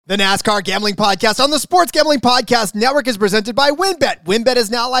The NASCAR Gambling Podcast on the Sports Gambling Podcast Network is presented by WynnBET. WynnBET is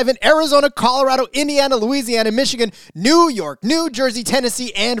now live in Arizona, Colorado, Indiana, Louisiana, Michigan, New York, New Jersey,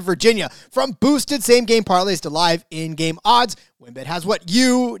 Tennessee, and Virginia. From boosted same-game parlays to live in-game odds, WynnBET has what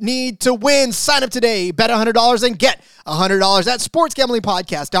you need to win. Sign up today, bet $100 and get $100 at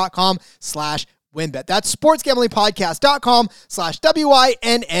sportsgamblingpodcast.com/WynnBET. That's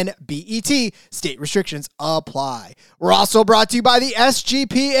sportsgamblingpodcast.com/WYNNBET. State restrictions apply. We're also brought to you by the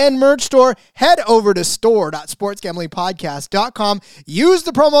SGPN merch store. Head over to store.sportsgamblingpodcast.com. Use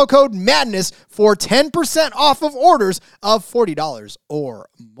the promo code MADNESS for 10% off of orders of $40 or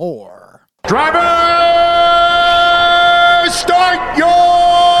more. Driver, start your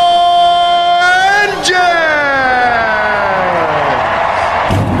engine!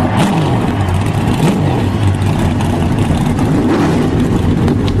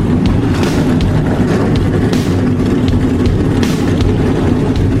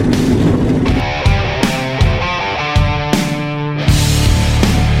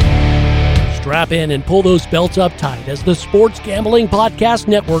 Strap in and pull those belts up tight as the Sports Gambling Podcast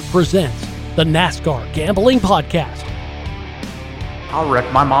Network presents the NASCAR Gambling Podcast. I'll wreck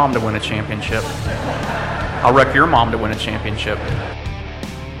my mom to win a championship. I'll wreck your mom to win a championship.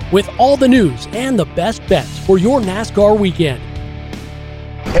 With all the news and the best bets for your NASCAR weekend.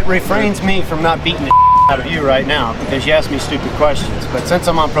 It refrains me from not beating the out of you right now because you ask me stupid questions. But since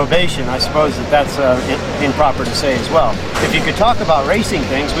I'm on probation, I suppose that's improper to say as well. If you could talk about racing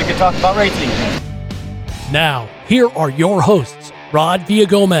things, we could talk about racing things. Now, here are your hosts, Rod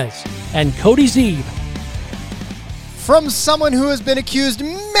Villagomez and Cody Zeeb. From someone who has been accused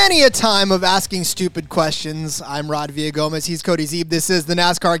many a time of asking stupid questions, I'm Rod Villagomez. He's Cody Zeeb. This is the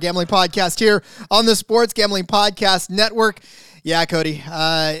NASCAR Gambling Podcast here on the Sports Gambling Podcast Network. Yeah, Cody,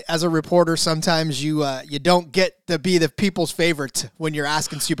 as a reporter, sometimes you don't get to be the people's favorite when you're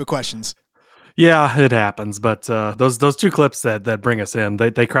asking stupid questions. Yeah, it happens. But those two clips that bring us in,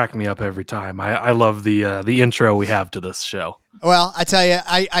 they crack me up every time. I love the intro we have to this show. Well, I tell you,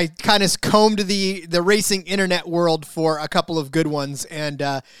 I kind of combed the racing internet world for a couple of good ones. And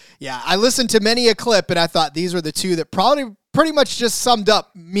I listened to many a clip, and I thought these were the two that probably pretty much just summed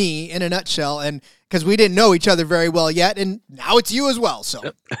up me in a nutshell. And because we didn't know each other very well yet, and now it's you as well. So,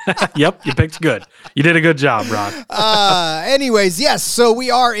 Yep, you picked good. You did a good job, Rod. Anyways, yes, so we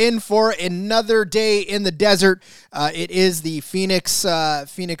are in for another day in the desert. It is the Phoenix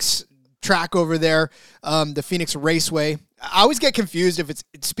track over there, the Phoenix Raceway. I always get confused if it's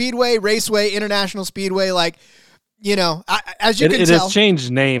Speedway, Raceway, International Speedway. Like, you know, as you can tell, it has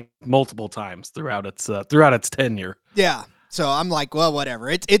changed name multiple times throughout its tenure. Yeah. So I'm like, well, whatever.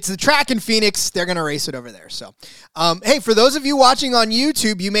 It's the track in Phoenix. They're going to race it over there. So, hey, for those of you watching on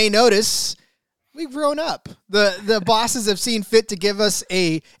YouTube, you may notice we've grown up. The bosses have seen fit to give us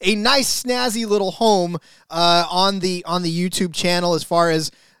a nice, snazzy little home on the YouTube channel as far as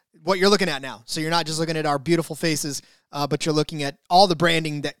what you're looking at now. So you're not just looking at our beautiful faces, but you're looking at all the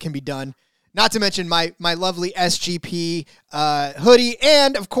branding that can be done. Not to mention my lovely SGP hoodie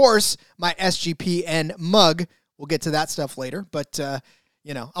and, of course, my SGPN mug. We'll get to that stuff later, but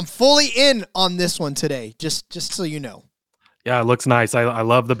I'm fully in on this one today, just so you know. Yeah, it looks nice. I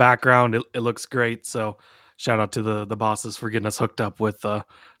love the background. It looks great. So shout out to the bosses for getting us hooked up with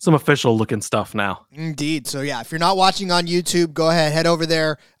some official looking stuff now. Indeed. So yeah, if you're not watching on YouTube, go ahead, head over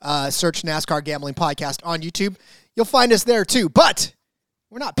there, search NASCAR Gambling Podcast on YouTube. You'll find us there too. But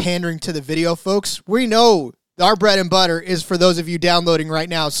we're not pandering to the video, folks. We know our bread and butter is for those of you downloading right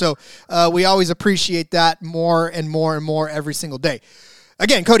now. So we always appreciate that more and more and more every single day.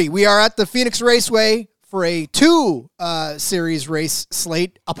 Again, Cody, we are at the Phoenix Raceway for a 2-series race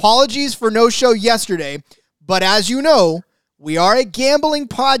slate. Apologies for no show yesterday, but as you know, we are a gambling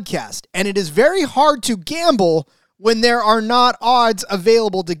podcast, and it is very hard to gamble when there are not odds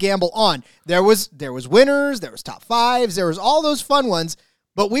available to gamble on. There was winners, there was top fives, there was all those fun ones.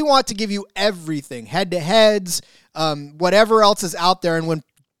 But we want to give you everything, head-to-heads, whatever else is out there. And when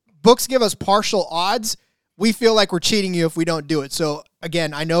books give us partial odds, we feel like we're cheating you if we don't do it. So,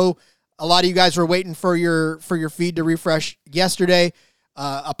 again, I know a lot of you guys were waiting for your feed to refresh yesterday.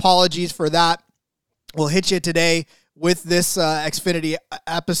 Apologies for that. We'll hit you today with this Xfinity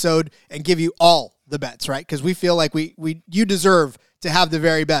episode and give you all the bets, right? Because we feel like you deserve to have the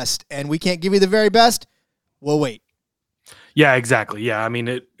very best. And we can't give you the very best. We'll wait. Yeah, exactly. Yeah, I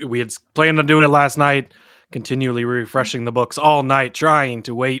mean, we had planned on doing it last night, continually refreshing the books all night, trying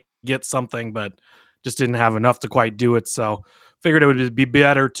to get something, but just didn't have enough to quite do it. So figured it would be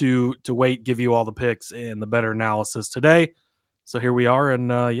better to wait, give you all the picks and the better analysis today. So here we are, and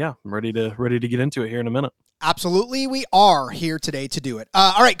I'm ready to get into it here in a minute. Absolutely, we are here today to do it.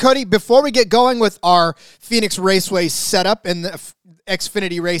 All right, Cody, before we get going with our Phoenix Raceway setup and the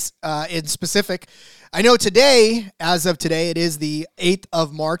Xfinity race in specific, I know today, as of today, it is the 8th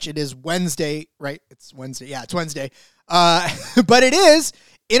of March. It is Wednesday, right? It's Wednesday. Yeah, it's Wednesday. But it is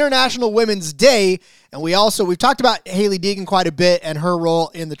International Women's Day, and we've talked about Hailie Deegan quite a bit and her role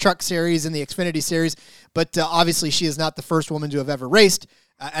in the Truck Series and the Xfinity Series, but obviously she is not the first woman to have ever raced.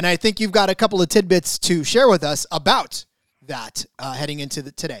 And I think you've got a couple of tidbits to share with us about that heading into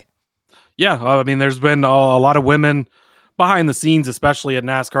today. Yeah, I mean, there's been a lot of women behind the scenes, especially at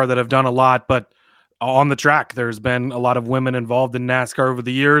NASCAR, that have done a lot. But on the track, there's been a lot of women involved in NASCAR over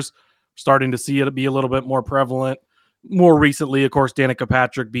the years. Starting to see it be a little bit more prevalent. More recently, of course, Danica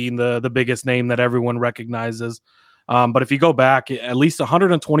Patrick being the biggest name that everyone recognizes. But if you go back, at least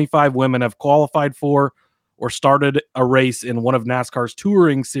 125 women have qualified for or started a race in one of NASCAR's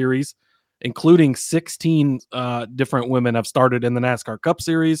touring series, including 16 different women have started in the NASCAR Cup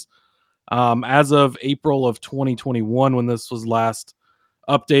Series. As of April of 2021, when this was last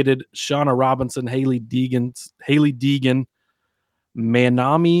updated, Shauna Robinson, Hailie Deegan,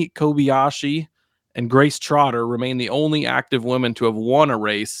 Manami Kobayashi, and Grace Trotter remain the only active women to have won a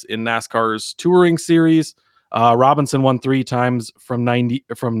race in NASCAR's touring series. Robinson won 3 times from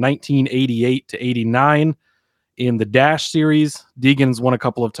 1988 to 89 in the Dash Series. Deegan's won a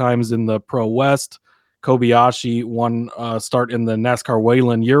couple of times in the Pro West. Kobayashi won start in the NASCAR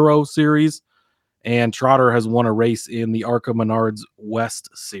Wayland Euro Series, and Trotter has won a race in the ARCA Menards West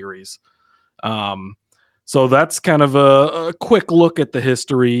Series. So that's kind of a quick look at the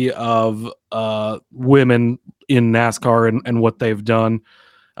history of women in NASCAR and what they've done.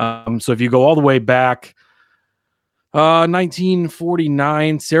 So if you go all the way back,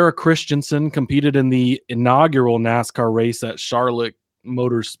 1949, Sarah Christensen competed in the inaugural NASCAR race at Charlotte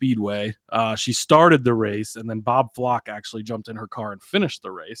Motor Speedway. She started the race, and then Bob Flock actually jumped in her car and finished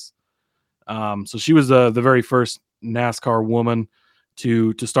the race. So she was the very first NASCAR woman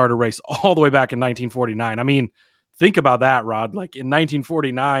to start a race all the way back in 1949. I mean, think about that, Rod. Like in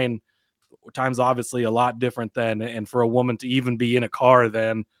 1949, times obviously a lot different then, and for a woman to even be in a car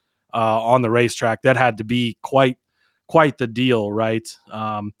then on the racetrack, that had to be quite the deal, right?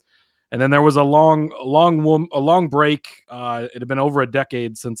 And then there was a long break. It had been over a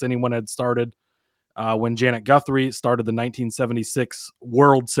decade since anyone had started. When Janet Guthrie started the 1976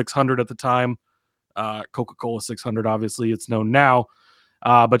 World 600 at the time, Coca-Cola 600, obviously it's known now.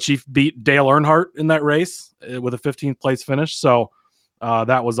 But she beat Dale Earnhardt in that race with a 15th place finish. So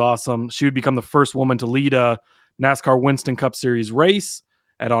that was awesome. She would become the first woman to lead a NASCAR Winston Cup Series race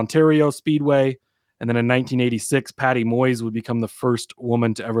at Ontario Speedway. And then in 1986, Patty Moyes would become the first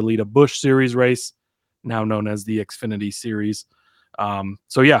woman to ever lead a Busch Series race, now known as the Xfinity Series.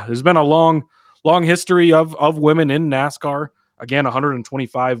 So yeah, there's been a long history of women in NASCAR. Again,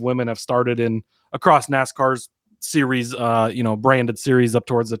 125 women have started across NASCAR's series, branded series up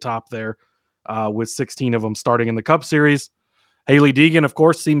towards the top there, with 16 of them starting in the Cup Series. Hailie Deegan, of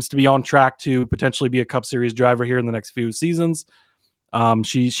course, seems to be on track to potentially be a Cup Series driver here in the next few seasons.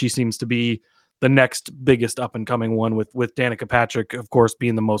 She seems to be the next biggest up-and-coming one, with Danica Patrick, of course,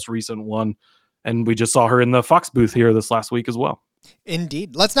 being the most recent one. And we just saw her in the Fox booth here this last week as well.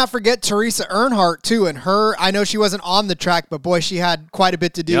 Indeed. Let's not forget Teresa Earnhardt, too. And I know she wasn't on the track, but boy, she had quite a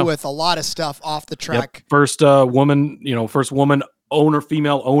bit to do with a lot of stuff off the track. Yep. First woman owner,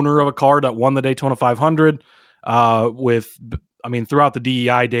 female owner of a car that won the Daytona 500. Throughout the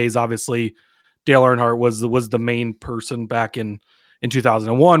DEI days, obviously, Dale Earnhardt was the main person back in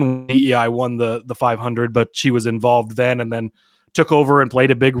 2001 when DEI won the 500, but she was involved then and then took over and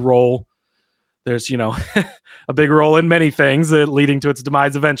played a big role. There's, a big role in many things leading to its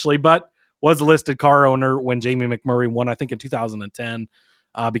demise eventually, but was a listed car owner when Jamie McMurray won, I think in 2010,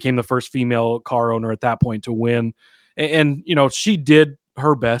 became the first female car owner at that point to win. And she did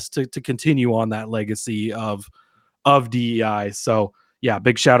her best to continue on that legacy of DEI. So yeah,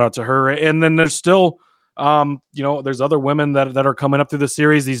 big shout out to her. And then there's still, there's other women that are coming up through the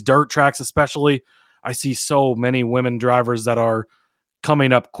series, these dirt tracks, especially. I see so many women drivers that are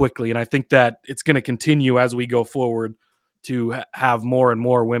coming up quickly. And I think that it's going to continue as we go forward to have more and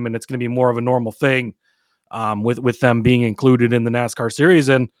more women. It's going to be more of a normal thing with them being included in the NASCAR series.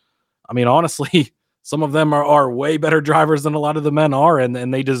 And I mean, honestly, some of them are way better drivers than a lot of the men are,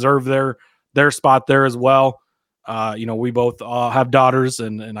 and they deserve their spot there as well. We both have daughters,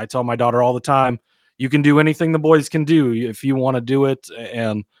 and I tell my daughter all the time, you can do anything the boys can do if you want to do it.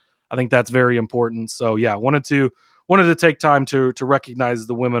 And I think that's very important. So yeah, wanted to take time to recognize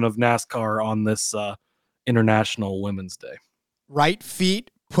the women of NASCAR on this International Women's Day. Right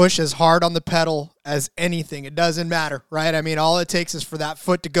feet push as hard on the pedal as anything. It doesn't matter, right? I mean, all it takes is for that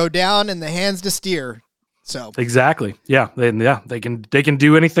foot to go down and the hands to steer. So exactly. Yeah. They can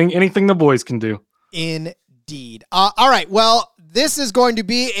do anything the boys can do. Indeed. All right. Well, this is going to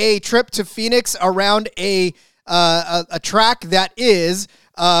be a trip to Phoenix around a track that is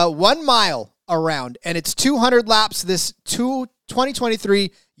 1 mile around, and it's 200 laps. This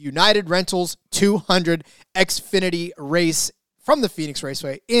 2023 United Rentals 200 Xfinity race from the Phoenix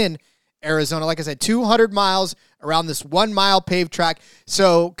Raceway in Arizona. Like I said, 200 miles around this 1 mile paved track.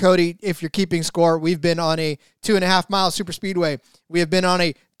 So, Cody, if you're keeping score, we've been on a 2.5 mile super speedway. We have been on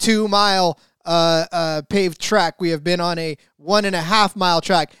a 2 mile paved track. We have been on a 1.5 mile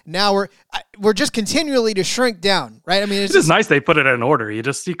track. Now we're just continually to shrink down, right? I mean, it's just nice they put it in order. You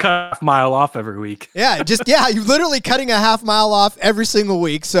cut a mile off every week. Yeah, you're literally cutting a half mile off every single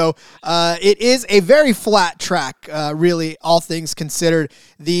week. So it is a very flat track, really, all things considered.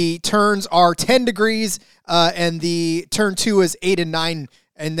 The turns are 10 degrees, and the turn 2 is 8 and 9,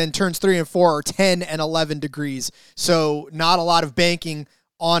 and then turns 3 and 4 are 10 and 11 degrees. So not a lot of banking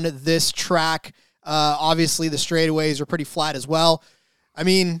on this track. Obviously the straightaways are pretty flat as well. I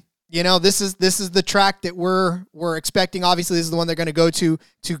mean, this is the track that we're expecting. Obviously, this is the one they're going to go to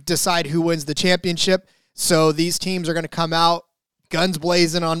decide who wins the championship. So these teams are going to come out guns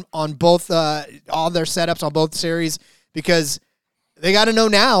blazing on both all their setups on both series, because they got to know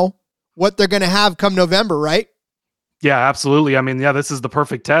now what they're going to have come November, right? Yeah, absolutely. I mean, this is the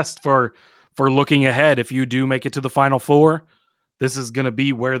perfect test for looking ahead. If you do make it to the Final Four, this is going to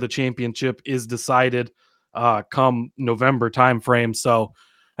be where the championship is decided come November timeframe. So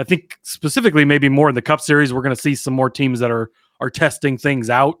I think specifically maybe more in the Cup Series, we're going to see some more teams that are testing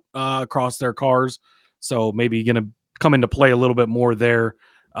things out across their cars. So maybe going to come into play a little bit more there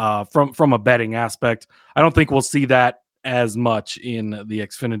from a betting aspect. I don't think we'll see that as much in the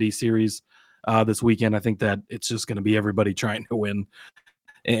Xfinity Series this weekend. I think that it's just going to be everybody trying to win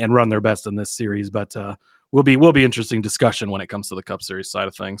and run their best in this series. But will be interesting discussion when it comes to the Cup Series side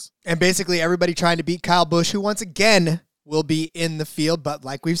of things. And basically everybody trying to beat Kyle Busch, who once again will be in the field. But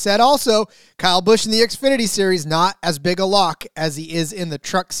like we've said also, Kyle Busch in the Xfinity Series, not as big a lock as he is in the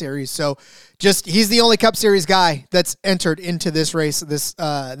Truck Series. So he's the only Cup Series guy that's entered into this race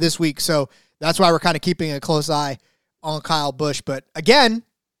this week. So that's why we're kind of keeping a close eye on Kyle Busch. But again,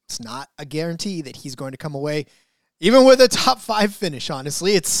 it's not a guarantee that he's going to come away even with a top 5 finish.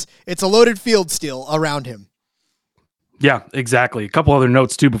 Honestly, it's a loaded field still around him. Yeah, exactly. A couple other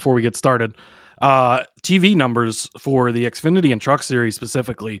notes too before we get started. TV numbers for the Xfinity and Truck Series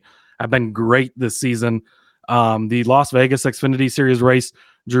specifically have been great this season. The Las Vegas Xfinity Series race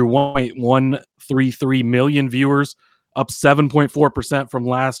drew 1.133 million viewers, up 7.4% from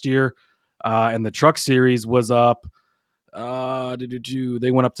last year. And the Truck Series was up.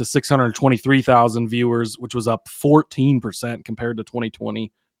 They went up to 623,000 viewers, which was up 14% compared to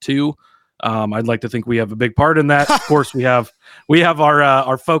 2022. I'd like to think we have a big part in that. Of course, we have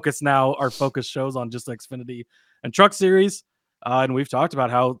our focus now. Our focus shows on just Xfinity and Truck Series, and we've talked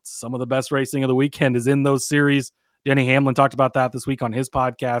about how some of the best racing of the weekend is in those series. Denny Hamlin talked about that this week on his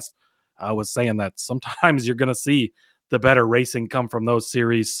podcast. Was saying that sometimes you're going to see the better racing come from those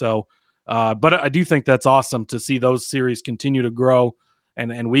series. So, but I do think that's awesome to see those series continue to grow,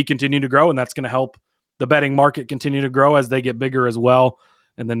 and we continue to grow, and that's going to help the betting market continue to grow as they get bigger as well.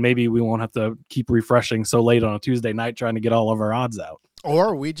 And then maybe we won't have to keep refreshing so late on a Tuesday night trying to get all of our odds out.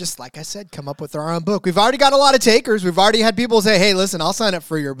 Or we just, like I said, come up with our own book. We've already got a lot of takers. We've already had people say, hey, listen, I'll sign up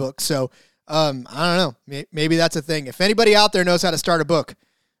for your book. So I don't know. Maybe that's a thing. If anybody out there knows how to start a book,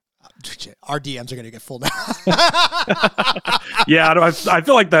 our DMs are going to get full now. Yeah, I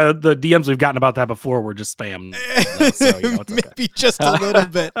feel like the DMs we've gotten about that before were just spam. So, it's maybe okay. Just a little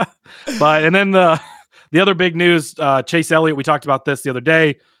bit. But and then the other big news, Chase Elliott, we talked about this the other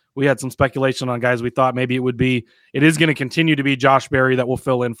day. We had some speculation on guys we thought maybe it is going to continue to be Josh Berry that will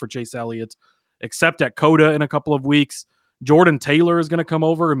fill in for Chase Elliott, except at COTA in a couple of weeks. Jordan Taylor is going to come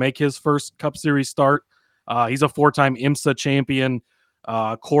over and make his first Cup Series start. He's a 4-time IMSA champion,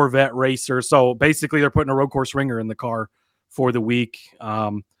 Corvette racer. So basically they're putting a road course ringer in the car for the week.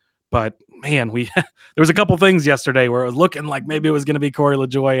 But man, there was a couple things yesterday where it was looking like maybe it was going to be Corey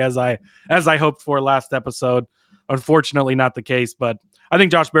LaJoie as I hoped for last episode. Unfortunately, not the case, but I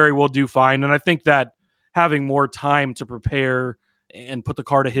think Josh Berry will do fine. And I think that having more time to prepare and put the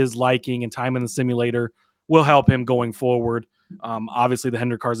car to his liking and time in the simulator will help him going forward. Obviously, the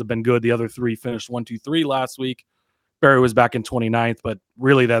Hendrick cars have been good. The other 3 finished 1, 2, 3 last week. Berry was back in 29th, but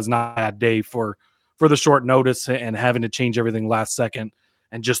really that's not a bad day for the short notice and having to change everything last second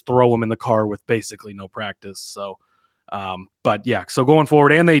and just throw him in the car with basically no practice. So But yeah, so going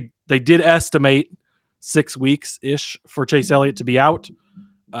forward, and they did estimate 6 weeks ish for Chase Elliott to be out.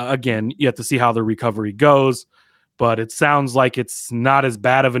 Again, you have to see how the recovery goes, but it sounds like it's not as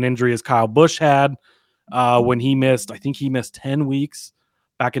bad of an injury as Kyle Busch had when he missed. I think he missed 10 weeks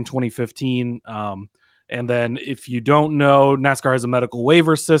back in 2015. And then if you don't know, NASCAR has a medical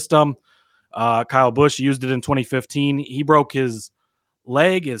waiver system. Kyle Busch used it in 2015. He broke his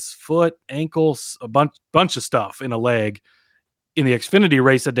leg, his foot, ankles, a bunch of stuff in a leg in the Xfinity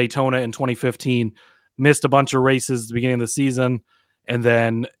race at Daytona in 2015. Missed a bunch of races at the beginning of the season, and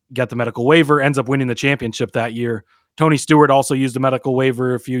then got the medical waiver, ends up winning the championship that year. Tony Stewart also used a medical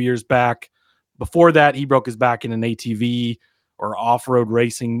waiver a few years back. Before that, he broke his back in an ATV or off-road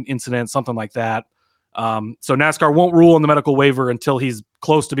racing incident, something like that. So NASCAR won't rule on the medical waiver until he's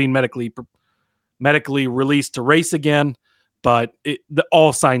close to being medically released to race again. But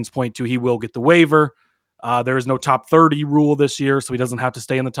all signs point to he will get the waiver. There is no top 30 rule this year, so he doesn't have to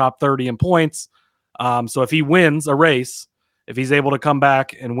stay in the top 30 in points. So if he wins a race, if he's able to come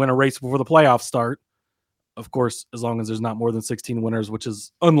back and win a race before the playoffs start, of course, as long as there's not more than 16 winners, which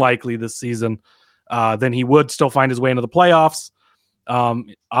is unlikely this season, then he would still find his way into the playoffs.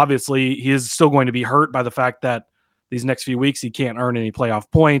 Obviously, he is still going to be hurt by the fact that these next few weeks he can't earn any playoff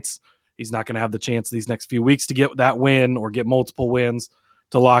points. He's not going to have the chance these next few weeks to get that win or get multiple wins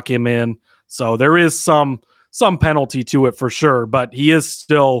to lock him in. So there is some penalty to it for sure, but he is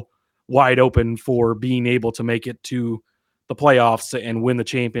still wide open for being able to make it to the playoffs and win the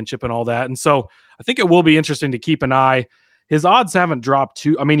championship and all that. And so I think it will be interesting to keep an eye. His odds haven't dropped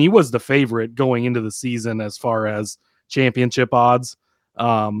too. I mean, he was the favorite going into the season as far as championship odds.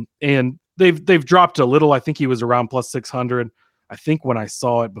 And they've dropped a little. I think he was around plus 600. I think when I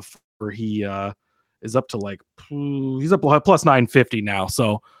saw it before, he is up to he's up plus 950 now.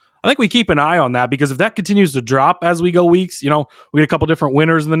 So I think we keep an eye on that, because if that continues to drop as we go weeks, we get a couple different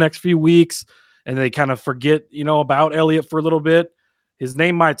winners in the next few weeks, and they kind of forget, about Elliott for a little bit, his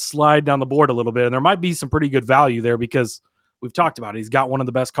name might slide down the board a little bit, and there might be some pretty good value there, because we've talked about it. He's got one of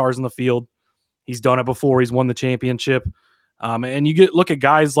the best cars in the field. He's done it before. He's won the championship. And you look at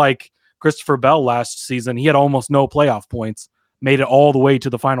guys like Christopher Bell last season. He had almost no playoff points, made it all the way to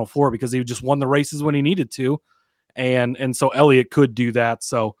the Final Four because he just won the races when he needed to. And so Elliott could do that.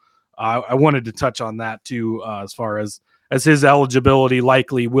 So I wanted to touch on that too, as far as his eligibility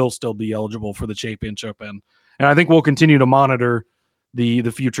likely will still be eligible for the championship. And I think we'll continue to monitor the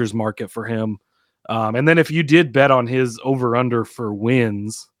futures market for him. And then if you did bet on his over-under for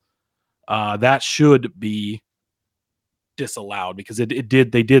wins, that should be disallowed, because they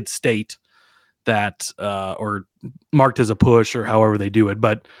did state that, or marked as a push, or however they do it,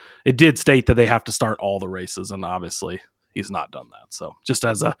 but it did state that they have to start all the races, and obviously he's not done that. So just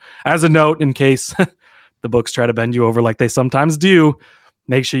as a note, in case the books try to bend you over like they sometimes do,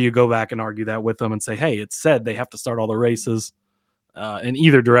 make sure you go back and argue that with them and say, hey, it said they have to start all the races in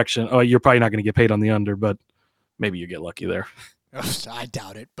either direction. Oh, you're probably not going to get paid on the under, but maybe you get lucky there. I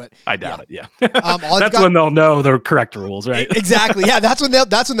doubt it, but I doubt it. Yeah, that's when they'll know the correct rules, right? Exactly. Yeah, that's when they'll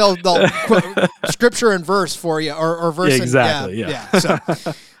quote scripture and verse for you, or verse. Yeah, exactly. Yeah. So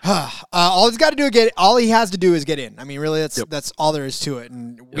all he has to do is get in. I mean, really, that's all there is to it.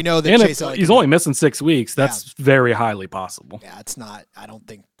 And we know that Chase Elliott, he's only missing 6 weeks. That's very highly possible. Yeah, it's not. I don't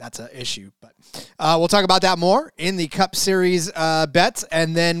think that's an issue, but we'll talk about that more in the Cup Series bets,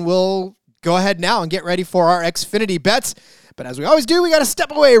 and then we'll go ahead now and get ready for our Xfinity bets. But as we always do, we got to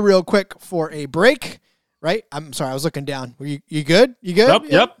step away real quick for a break, right? I'm sorry, I was looking down. Were you good? You good?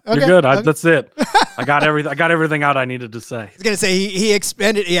 Yep. Okay. You're good. That's it. I got everything out I needed to say. I was going to say he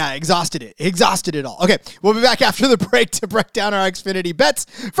expended, exhausted it. He exhausted it all. Okay, we'll be back after the break to break down our Xfinity bets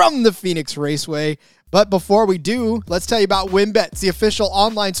from the Phoenix Raceway. But before we do, let's tell you about WynnBET, the official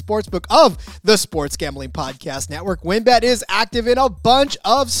online sportsbook of the Sports Gambling Podcast Network. WynnBET is active in a bunch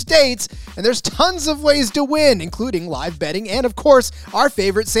of states, and there's tons of ways to win, including live betting and, of course, our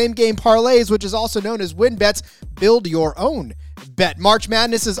favorite same-game parlays, which is also known as WynnBET's Build Your Own Bet. March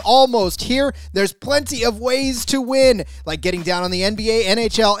Madness is almost here. There's plenty of ways to win, like getting down on the NBA,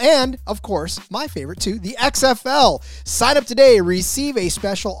 NHL, and, of course, my favorite too, the XFL. Sign up today, receive a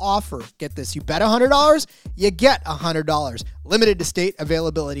special offer. Get this, you bet $100, you get $100. Limited to state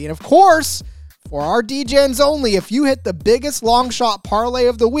availability. And of course, for our DGens only, if you hit the biggest long shot parlay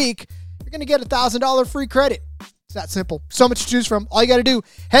of the week, you're going to get $1,000 free credit. It's that simple. So much to choose from. All you got to do,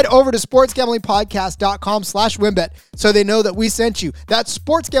 head over to sportsgamblingpodcast.com/WynnBET so they know that we sent you. That's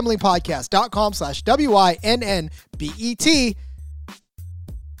sportsgamblingpodcast.com/WYNNBET.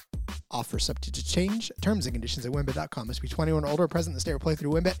 Offer subject to change. Terms and conditions at winbet.com. Must be 21 or older. Present in the state or play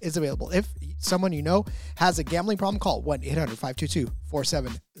through WinBet is available. If someone you know has a gambling problem, call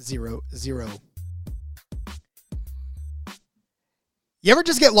 1-800-522-4700. You ever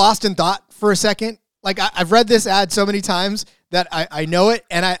just get lost in thought for a second? Like, I've read this ad so many times that I know it,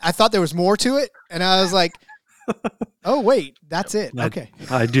 and I thought there was more to it, and I was like, oh, wait, that's it. Okay.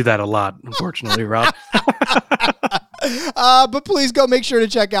 I do that a lot, unfortunately, Rob. But please go make sure to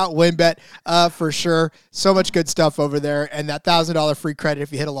check out WinBet for sure. So much good stuff over there, and that $1,000 free credit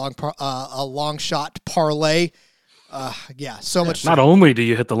if you hit a long shot parlay. So much. Not only do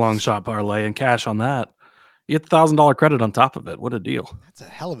you hit the long shot parlay and cash on that, you get the $1,000 credit on top of it. What a deal! That's a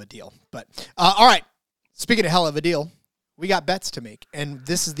hell of a deal. But all right, speaking of hell of a deal, we got bets to make, and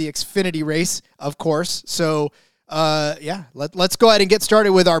this is the Xfinity race, of course. So let's go ahead and get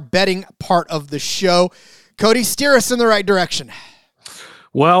started with our betting part of the show. Cody, steer us in the right direction.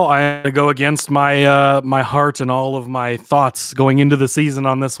 Well, I had to go against my my heart and all of my thoughts going into the season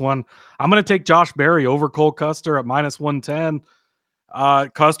on this one. I'm going to take Josh Berry over Cole Custer at -110.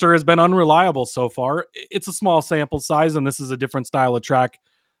 Custer has been unreliable so far. It's a small sample size, and this is a different style of track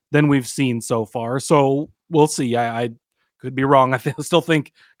than we've seen so far. So we'll see. I could be wrong. I still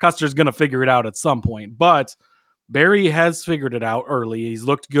think Custer's going to figure it out at some point, but Berry has figured it out early. He's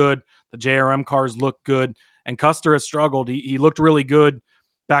looked good. The JRM cars look good, and Custer has struggled. He looked really good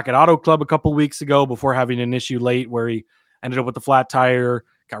back at Auto Club a couple weeks ago before having an issue late where he ended up with the flat tire,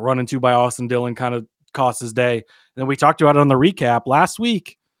 got run into by Austin Dillon, kind of cost his day. And then we talked about it on the recap last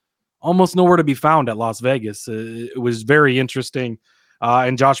week. Almost nowhere to be found at Las Vegas. It was very interesting.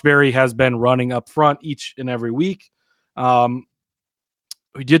 And Josh Berry has been running up front each and every week.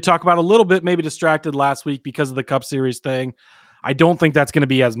 We did talk about a little bit, maybe distracted last week because of the Cup Series thing. I don't think that's going to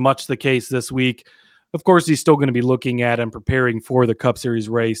be as much the case this week. Of course, he's still going to be looking at and preparing for the Cup Series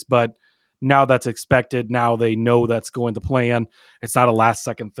race, but now that's expected. Now they know that's going to plan. It's not a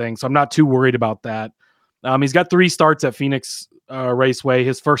last-second thing, so I'm not too worried about that. He's got 3 starts at Phoenix Raceway.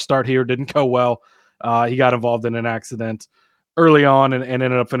 His first start here didn't go well. He got involved in an accident early on and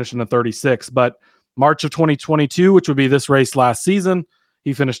ended up finishing in 36. But March of 2022, which would be this race last season,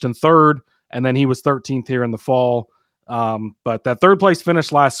 he finished in 3rd, and then he was 13th here in the fall. But that 3rd place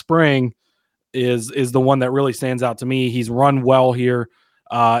finish last spring is the one that really stands out to me. He's run well here.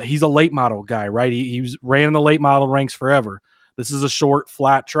 He's a late model guy, right? He ran in the late model ranks forever. This is a short,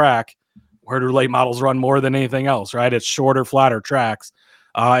 flat track. Where do late models run more than anything else, right? It's shorter, flatter tracks.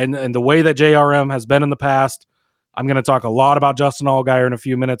 And the way that JRM has been in the past, I'm going to talk a lot about Justin Allgaier in a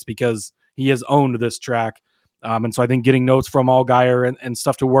few minutes because he has owned this track. And so I think getting notes from Allgaier and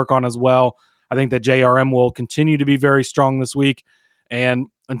stuff to work on as well. I think that JRM will continue to be very strong this week. And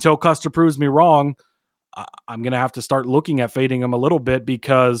until Custer proves me wrong, I'm going to have to start looking at fading him a little bit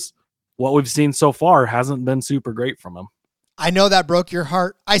because what we've seen so far hasn't been super great from him. I know that broke your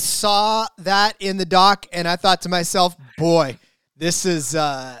heart. I saw that in the doc, and I thought to myself, boy, this is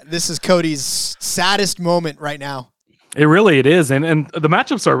Cody's saddest moment right now. It is. And the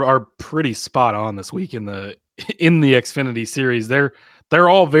matchups are pretty spot on this week in the Xfinity series. They're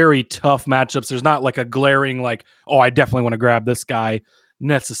all very tough matchups. There's not like a glaring like, oh, I definitely want to grab this guy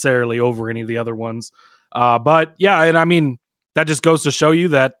necessarily over any of the other ones. But yeah, and I mean, that just goes to show you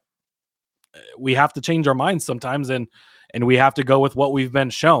that we have to change our minds sometimes and we have to go with what we've been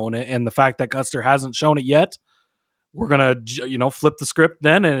shown. And the fact that Custer hasn't shown it yet, we're going to, flip the script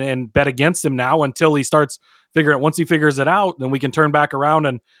then and bet against him now until he starts figuring it. Once he figures it out, then we can turn back around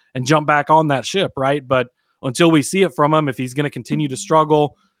and jump back on that ship, right? But until we see it from him, if he's going to continue to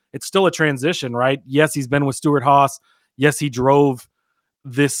struggle, it's still a transition, right? Yes, he's been with Stewart-Haas. Yes, he drove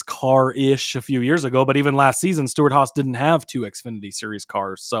this car-ish a few years ago, but even last season, Stewart-Haas didn't have 2 Xfinity Series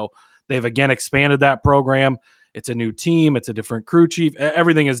cars. So they've again expanded that program. It's a new team. It's a different crew chief.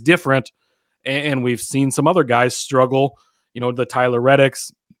 Everything is different. And we've seen some other guys struggle, the Tyler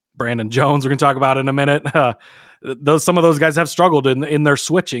Reddicks, Brandon Jones, we're going to talk about in a minute. Some of those guys have struggled in their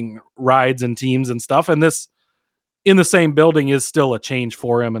switching rides and teams and stuff. And this in the same building is still a change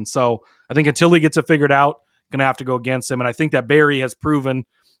for him. And so I think until he gets it figured out, going to have to go against him. And I think that Berry has proven,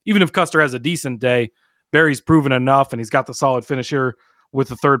 even if Custer has a decent day, Berry's proven enough, and he's got the solid finish here with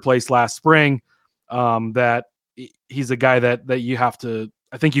the 3rd place last spring, that he's a guy that you have to,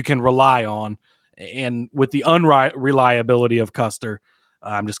 I think you can rely on. And with the unreliability of Custer,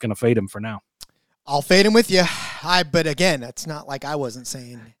 I'm just going to fade him for now. I'll fade him with you. But again, it's not like I wasn't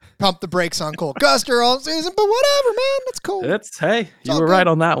saying pump the brakes on Cole Custer all season, but whatever, man. That's cool. You were right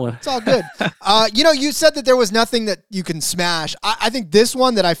on that one. It's all good. You said that there was nothing that you can smash. I think this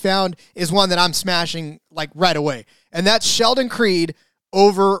one that I found is one that I'm smashing like right away. And that's Sheldon Creed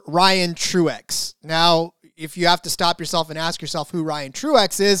over Ryan Truex. Now, if you have to stop yourself and ask yourself who Ryan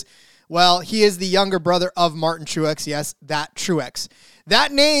Truex is, well, he is the younger brother of Martin Truex. Yes, that Truex.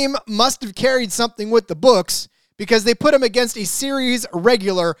 That name must have carried something with the books because they put him against a series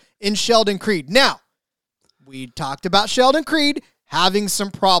regular in Sheldon Creed. Now, we talked about Sheldon Creed having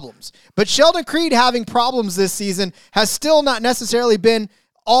some problems, but Sheldon Creed having problems this season has still not necessarily been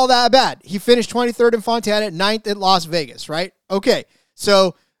all that bad. He finished 23rd in Fontana, 9th at Las Vegas, right? Okay,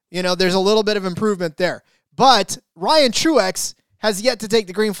 so, there's a little bit of improvement there. But Ryan Truex has yet to take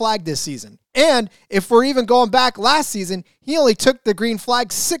the green flag this season. And if we're even going back last season, he only took the green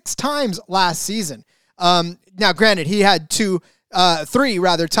flag 6 times last season. Now, granted, he had three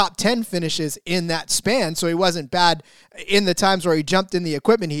top 10 finishes in that span, so he wasn't bad in the times where he jumped in the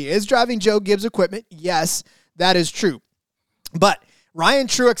equipment. He is driving Joe Gibbs equipment. Yes, that is true. But Ryan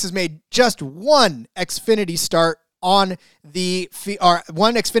Truex has made just one Xfinity start on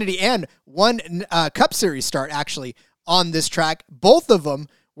one Xfinity and one Cup Series start, actually, on this track. Both of them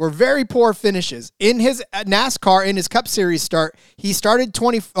were very poor finishes. In his NASCAR, in his Cup Series start, he started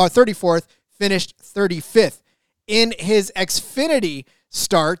 34th, finished 35th. In his Xfinity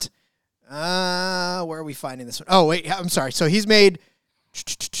start, where are we finding this one? Oh, wait, I'm sorry. So he's made,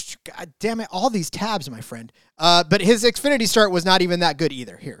 God damn it, all these tabs, my friend. But his Xfinity start was not even that good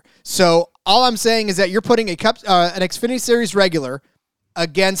either here. So all I'm saying is that you're putting an Xfinity Series regular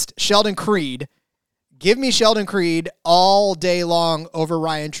against Sheldon Creed. Give me Sheldon Creed all day long over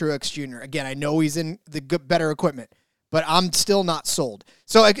Ryan Truex Jr. Again, I know he's in the better equipment, but I'm still not sold.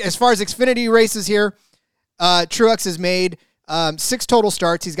 So as far as Xfinity races here, Truex has made 6 total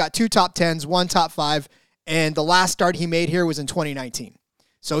starts. He's got 2 top 10s, 1 top 5, and the last start he made here was in 2019.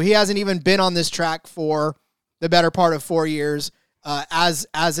 So he hasn't even been on this track for the better part of 4 years as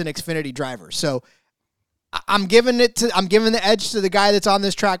an Xfinity driver. So I'm giving the edge to the guy that's on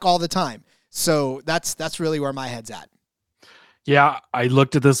this track all the time. So that's really where my head's at. Yeah, I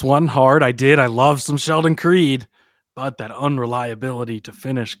looked at this one hard. I did. I love some Sheldon Creed, but that unreliability to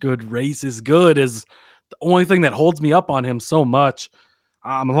finish good races is the only thing that holds me up on him so much.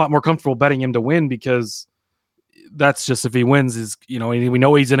 I'm a lot more comfortable betting him to win because that's just if he wins we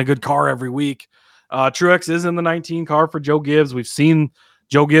know he's in a good car every week. Truex is in the 19 car for Joe Gibbs. We've seen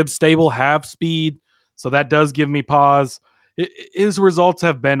Joe Gibbs stable have speed, so that does give me pause. His results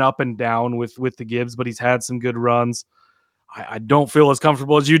have been up and down with the Gibbs, but he's had some good runs. I don't feel as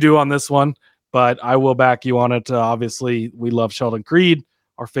comfortable as you do on this one, but I will back you on it. Obviously, we love Sheldon Creed,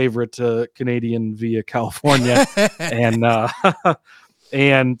 our favorite Canadian via California.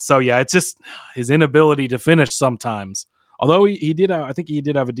 And so, yeah, it's just his inability to finish sometimes. Although I think he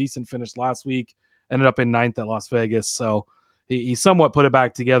did have a decent finish last week, ended up in 9th at Las Vegas. So he somewhat put it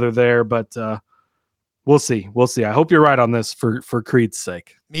back together there, but we'll see. I hope you're right on this for Creed's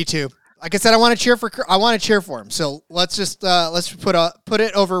sake. Me too. Like I said, I want to cheer for him. So let's put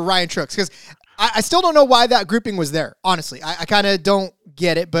it over Ryan Truex because I still don't know why that grouping was there. Honestly, I kind of don't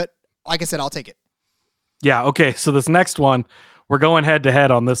get it, but like I said, I'll take it. Yeah. Okay. So this next one, we're going head to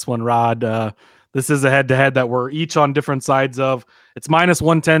head on this one, Rod. This is a head to head that we're each on different sides of. It's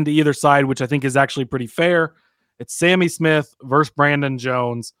 -110 to either side, which I think is actually pretty fair. It's Sammy Smith versus Brandon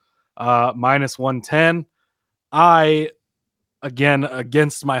Jones, -110. I, again,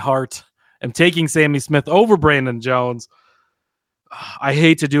 against my heart, am taking Sammy Smith over Brandon Jones. I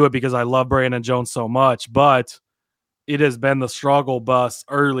hate to do it because I love Brandon Jones so much, but it has been the struggle bus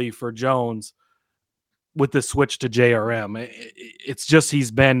early for Jones with the switch to JRM. It's just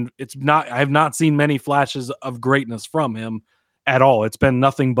I have not seen many flashes of greatness from him at all. It's been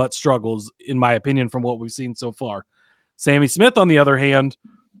nothing but struggles, in my opinion, from what we've seen so far. Sammy Smith, on the other hand,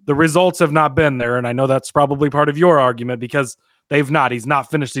 the results have not been there, and I know that's probably part of your argument because he's not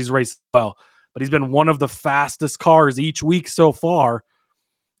finished these races well, but he's been one of the fastest cars each week so far.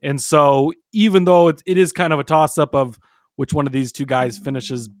 And so even though it is kind of a toss-up of which one of these two guys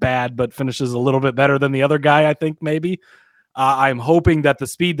finishes bad but finishes a little bit better than the other guy, I think maybe, I'm hoping that the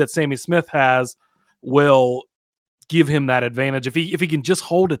speed that Sammy Smith has will give him that advantage. If he can just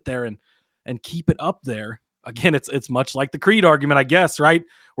hold it there and keep it up there. Again, it's much like the Creed argument, I guess, right?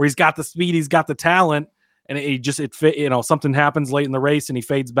 Where he's got the speed, he's got the talent, and something happens late in the race and he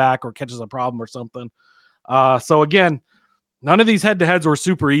fades back or catches a problem or something. So again, none of these head-to-heads were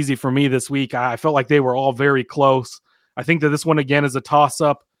super easy for me this week. I felt like they were all very close. I think that this one, again, is a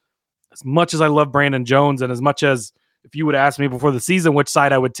toss-up. As much as I love Brandon Jones and as much as if you would ask me before the season which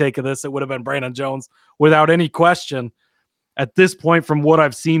side I would take of this, it would have been Brandon Jones without any question. At this point, from what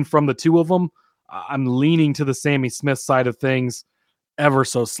I've seen from the two of them, I'm leaning to the Sammy Smith side of things ever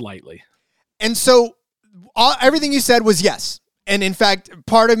so slightly. And so everything you said was yes. And in fact,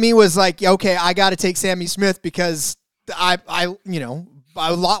 part of me was like, okay, I got to take Sammy Smith because I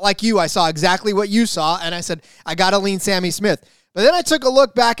a lot like you, I saw exactly what you saw, and I said, I got to lean Sammy Smith. But then I took a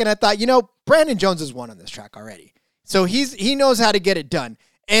look back and I thought, Brandon Jones has won on this track already. So he knows how to get it done.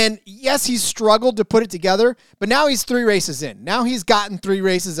 And yes, he's struggled to put it together, but now he's 3 races in. Now he's gotten 3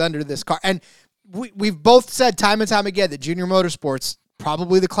 races under this car. And we've both said time and time again that Junior Motorsports,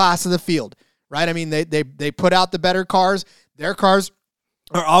 probably the class of the field, right? I mean, they put out the better cars. Their cars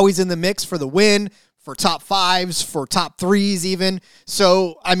are always in the mix for the win, for top 5s, for top 3s even.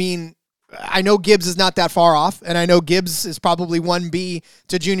 So, I mean, I know Gibbs is not that far off, and I know Gibbs is probably 1B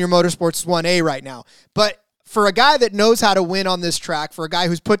to Junior Motorsports 1A right now. But for a guy that knows how to win on this track, for a guy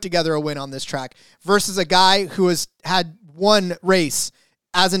who's put together a win on this track, versus a guy who has had 1 race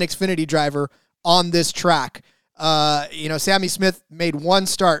as an Xfinity driver on this track, Sammy Smith made 1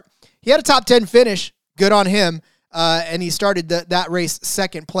 start. He had a top 10 finish. Good on him. And he started that race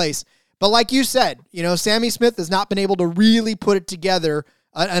 2nd place. But like you said, Sammy Smith has not been able to really put it together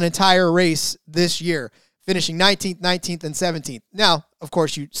an entire race this year, finishing 19th, 19th, and 17th. Now, of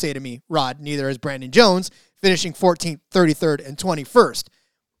course, you say to me, Rod, neither is Brandon Jones, finishing 14th, 33rd, and 21st.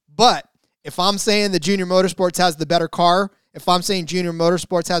 But if I'm saying that Junior Motorsports has the better car, if I'm saying Junior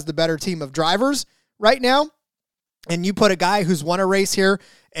Motorsports has the better team of drivers right now, and you put a guy who's won a race here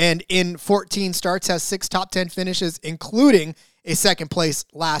and in 14 starts has 6 top 10 finishes, including a 2nd place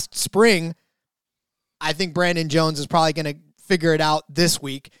last spring, I think Brandon Jones is probably going to figure it out this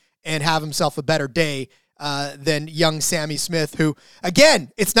week and have himself a better day than young Sammy Smith, who,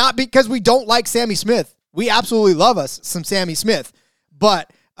 again, it's not because we don't like Sammy Smith. We absolutely love us some Sammy Smith.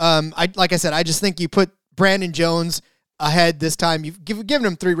 But like I said, I just think you put Brandon Jones ahead this time. You've given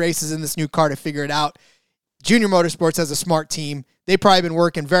him 3 races in this new car to figure it out. Junior Motorsports has a smart team. They've probably been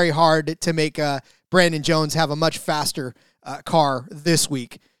working very hard to make Brandon Jones have a much faster car this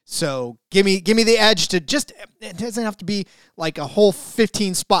week. So give me the edge to just, it doesn't have to be like a whole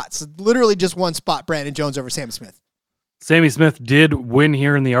 15 spots. Literally just 1 spot, Brandon Jones over Sammy Smith. Sammy Smith did win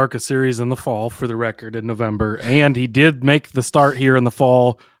here in the ARCA series in the fall, for the record, in November. And he did make the start here in the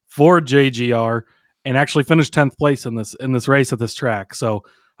fall for JGR and actually finished 10th place in this race at this track. So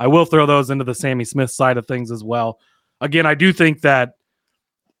I will throw those into the Sammy Smith side of things as well. Again, I do think that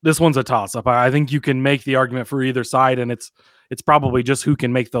this one's a toss-up. I think you can make the argument for either side, and it's probably just who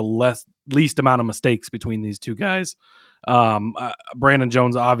can make the least amount of mistakes between these two guys. Brandon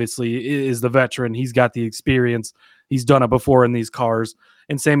Jones obviously is the veteran. He's got the experience. He's done it before in these cars.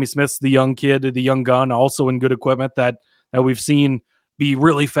 And Sammy Smith's the young kid, the young gun, also in good equipment that we've seen be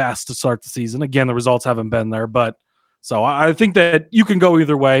really fast to start the season. Again, the results haven't been there, but so I think that you can go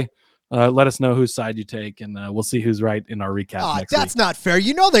either way. Let us know whose side you take, and we'll see who's right in our recap next week. That's not fair.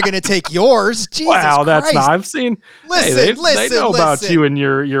 You know they're going to take yours. Jesus wow, that's Christ. not. I've seen. Listen, they know about you and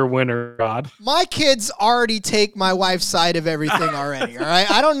your winner, God. My kids already take my wife's side of everything already. All right,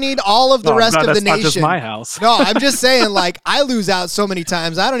 I don't need all of the rest of the nation. That's not just my house. No, I'm just saying, like, I lose out so many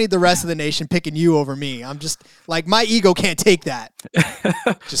times. I don't need the rest of the nation picking you over me. I'm just like, my ego can't take that.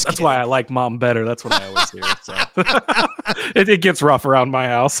 That's why I like mom better. That's what I always hear. So. it gets rough around my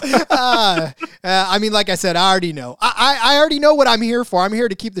house. I mean, like I said, I already know. I already know what I'm here for. I'm here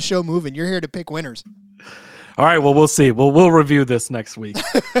to keep the show moving. You're here to pick winners. All right, well, we'll see. We'll review this next week.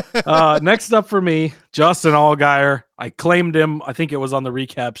 Next up for me, Justin Allgaier. I claimed him. I think it was on the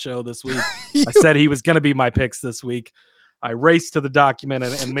recap show this week. I said he was going to be my picks this week. I raced to the document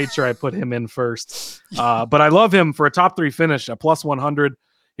and made sure I put him in first. But I love him for a top 3 finish, a plus 100.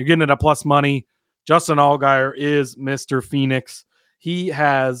 You're getting it at plus money. Justin Allgaier is Mr. Phoenix. He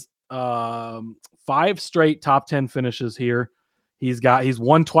has 5 straight top 10 finishes here. He's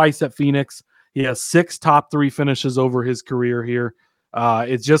won twice at Phoenix. He has 6 top 3 finishes over his career here.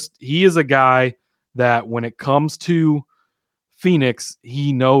 He is a guy that when it comes to Phoenix,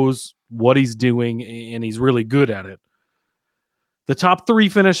 he knows what he's doing and he's really good at it. The top 3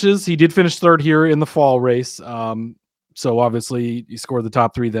 finishes, he did finish 3rd here in the fall race. So obviously he scored the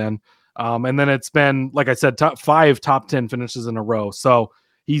top 3 then. And then it's been, like I said, 5 top 10 finishes in a row. So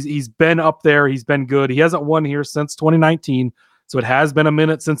he's been up there. He's been good. He hasn't won here since 2019. So it has been a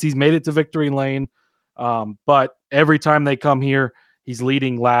minute since he's made it to victory lane. But every time they come here, he's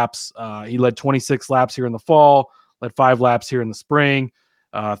leading laps. He led 26 laps here in the fall, led 5 laps here in the spring,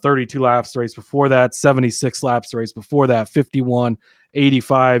 32 laps the race before that, 76 laps the race before that, 51,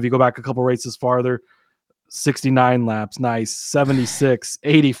 85. You go back a couple races farther, 69 laps, nice, 76,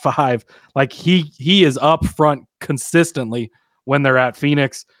 85. Like he is up front consistently when they're at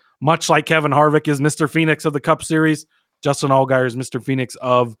Phoenix. Much like Kevin Harvick is Mr. Phoenix of the Cup Series, Justin Allgaier is Mr. Phoenix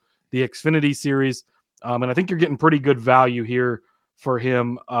of the Xfinity Series. And I think you're getting pretty good value here for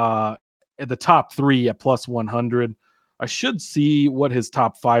him at the top 3 at plus 100. I should see what his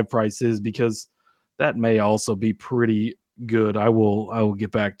top 5 price is because that may also be pretty good. I will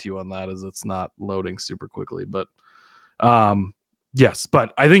get back to you on that as it's not loading super quickly. But yes,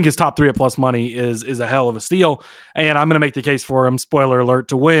 but I think his top 3 at plus money is a hell of a steal. And I'm going to make the case for him, spoiler alert,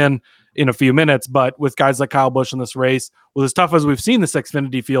 to win in a few minutes. But with guys like Kyle Busch in this race, with as tough as we've seen this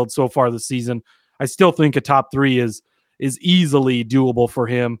Xfinity field so far this season, I still think a top 3 is easily doable for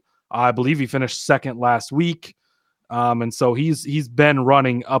him. I believe he finished second last week. And so he's been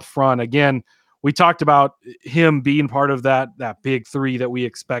running up front. Again, we talked about him being part of that big 3 that we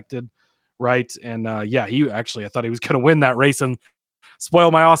expected, right? And I thought he was going to win that race and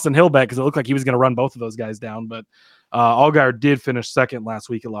spoil my Austin Hill bet because it looked like he was going to run both of those guys down. But Allgaier did finish second last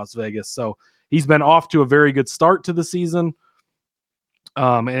week at Las Vegas. So he's been off to a very good start to the season.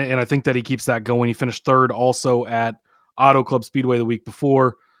 And I think that he keeps that going. He finished third also at Auto Club Speedway the week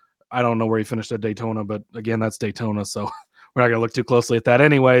before. I don't know where he finished at Daytona, but again, that's Daytona. So we're not going to look too closely at that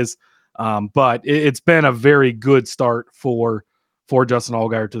anyways. But it's been a very good start for Justin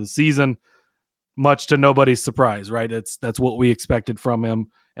Allgaier to the season, much to nobody's surprise, right? That's what we expected from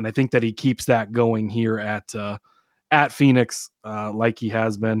him. And I think that he keeps that going here at Phoenix, like he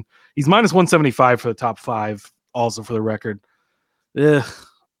has been. He's minus 175 for the top 5 also for the record. You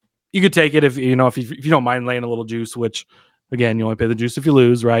could take it if you don't mind laying a little juice, which again, you only pay the juice if you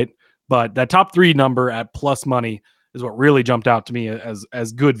lose, right? But that top 3 number at plus money is what really jumped out to me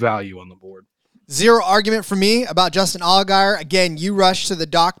as good value on the board. Zero argument for me about Justin Allgaier. Again, you rushed to the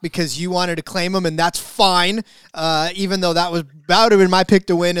dock because you wanted to claim him, and that's fine, even though that was about to have been my pick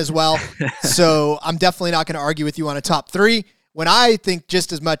to win as well. So I'm definitely not going to argue with you on a top 3 when I think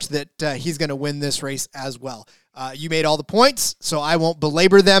just as much that he's going to win this race as well. You made all the points, so I won't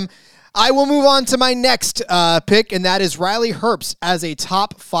belabor them. I will move on to my next pick, and that is Riley Herbst as a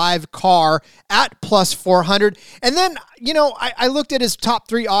top 5 car at plus 400. And then, I looked at his top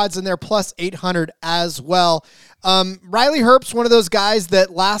 3 odds, and they're plus 800 as well. Riley Herbst, one of those guys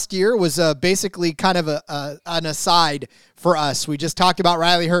that last year was basically kind of an aside for us. We just talked about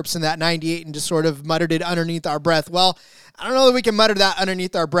Riley Herbst in that 98 and just sort of muttered it underneath our breath. Well, I don't know that we can mutter that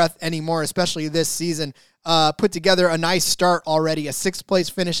underneath our breath anymore, especially this season. Put together a nice start already, a 6th place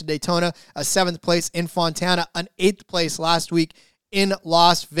finish in Daytona, a 7th place in Fontana, an 8th place last week in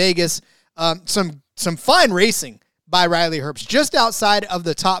Las Vegas. Some fine racing by Riley Herbst, just outside of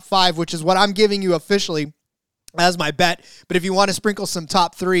the top 5, which is what I'm giving you officially as my bet. But if you want to sprinkle some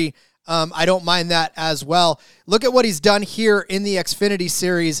top 3, I don't mind that as well. Look at what he's done here in the Xfinity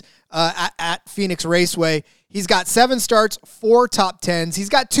Series at Phoenix Raceway. He's got 7 starts, 4 top 10s. He's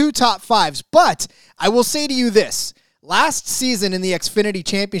got 2 top 5s. But I will say to you this. Last season in the Xfinity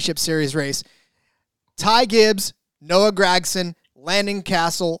Championship Series race, Ty Gibbs, Noah Gragson, Landon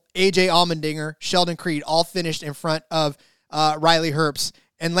Castle, AJ Allmendinger, Sheldon Creed all finished in front of Riley Herbst,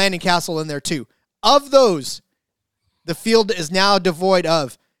 and Landon Castle in there too. Of those, the field is now devoid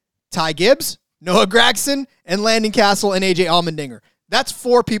of Ty Gibbs, Noah Gragson, and Landon Castle and AJ Allmendinger. That's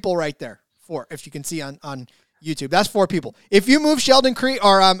 4 people right there. 4, if you can see on YouTube. That's 4 people. If you move Sheldon Creed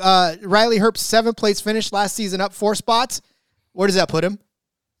or Riley Herbst's 7th place finish last season up 4 spots, where does that put him?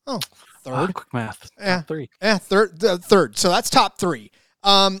 Oh, 3rd. Quick math. Yeah, 3. Yeah, third. So that's top 3.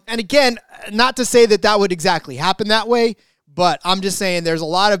 And again, not to say that would exactly happen that way, but I'm just saying there's a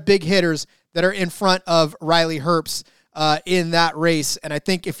lot of big hitters that are in front of Riley Herbst in that race. And I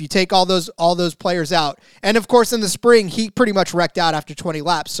think if you take all those players out, and of course in the spring, he pretty much wrecked out after 20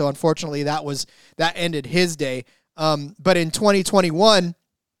 laps. So unfortunately that ended his day. But in 2021,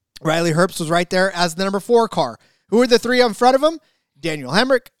 Riley Herbst was right there as the number 4 car. Who are the 3 in front of him? Daniel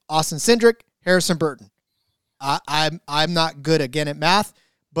Hemrick, Austin Cindric, Harrison Burton. I'm not good again at math,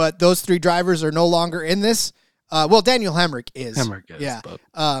 but those 3 drivers are no longer in this. Well, Daniel Hemrick is. Yeah.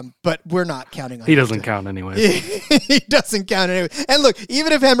 But we're not counting on him. He doesn't count anyway. He doesn't count anyway. And look,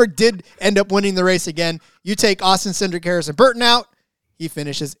 even if Hemrick did end up winning the race again, you take Austin Cindric, Harrison Burton out, he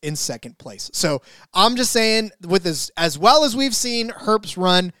finishes in 2nd place. So I'm just saying, with as well as we've seen Herbst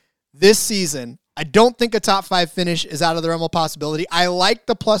run this season, I don't think a top 5 finish is out of the realm of possibility. I like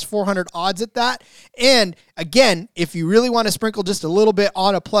the plus 400 odds at that. And again, if you really want to sprinkle just a little bit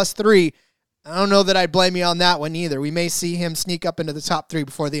on a plus 3, I don't know that I'd blame you on that one either. We may see him sneak up into the top 3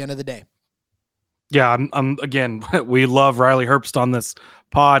 before the end of the day. Yeah, I'm again, we love Riley Herbst on this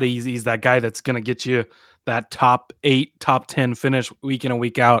pod. He's that guy that's going to get you that top 8, top 10 finish week in and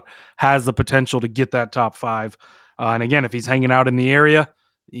week out, has the potential to get that top 5. And again, if he's hanging out in the area,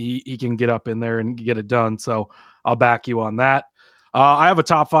 he can get up in there and get it done. So I'll back you on that. I have a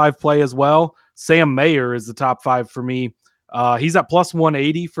top 5 play as well. Sam Mayer is the top 5 for me. He's at plus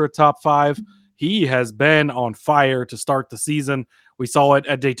 180 for a top 5. He has been on fire to start the season. We saw it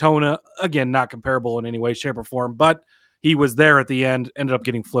at Daytona. Again, not comparable in any way, shape, or form, but he was there at the end, ended up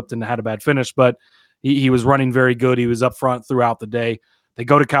getting flipped and had a bad finish, but he was running very good. He was up front throughout the day. They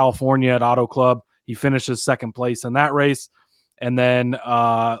go to California at Auto Club. He finishes second place in that race. And then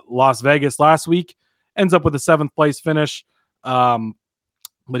Las Vegas last week ends up with a 7th place finish.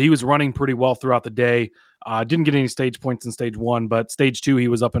 But he was running pretty well throughout the day. Didn't get any stage points in stage 1, but stage 2, he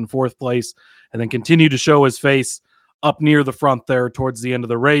was up in 4th place and then continued to show his face up near the front there towards the end of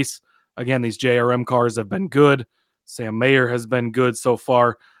the race. Again, these JRM cars have been good. Sam Mayer has been good so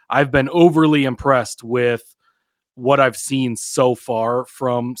far. I've been overly impressed with what I've seen so far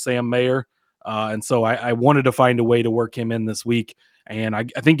from Sam Mayer. And so I wanted to find a way to work him in this week. And I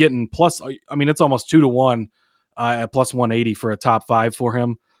think getting plus, I mean, it's almost 2-1 at plus 180 for a top 5 for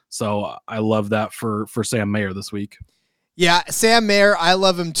him. So I love that for Sam Mayer this week. Yeah, Sam Mayer, I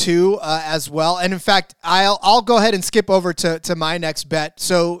love him too as well. And in fact, I'll go ahead and skip over to my next bet.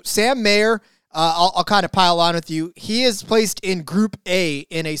 So Sam Mayer, I'll kind of pile on with you. He is placed in Group A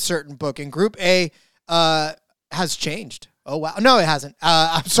in a certain book, and Group A has changed. Oh, wow. No, it hasn't.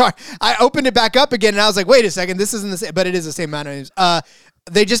 I'm sorry. I opened it back up again, and I was like, wait a second. This isn't the same, but it is the same amount of names.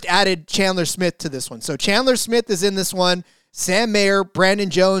 They just added Chandler Smith to this one. So Chandler Smith is in this one. Sam Mayer, Brandon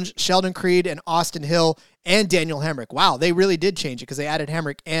Jones, Sheldon Creed, and Austin Hill, and Daniel Hemrick. Wow, they really did change it because they added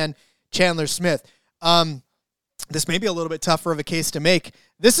Hemrick and Chandler Smith. This may be a little bit tougher of a case to make.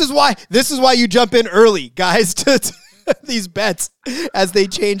 This is why you jump in early, guys, to these bets as they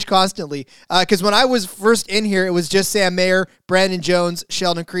change constantly. Because when I was first in here, it was just Sam Mayer, Brandon Jones,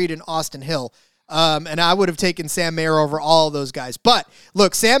 Sheldon Creed, and Austin Hill. And I would have taken Sam Mayer over all of those guys. But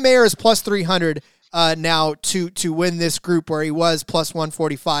look, Sam Mayer is plus 300 now to win this group, where he was plus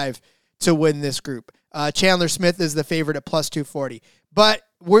 145 to win this group. Chandler Smith is the favorite at plus 240. But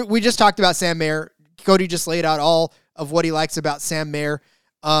we just talked about Sam Mayer. Cody just laid out all of what he likes about Sam Mayer.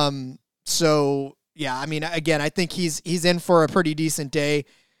 So yeah, I mean, again, I think he's in for a pretty decent day.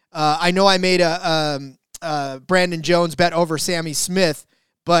 I know I made a Brandon Jones bet over Sammy Smith,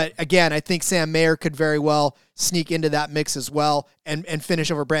 but again, I think Sam Mayer could very well sneak into that mix as well and finish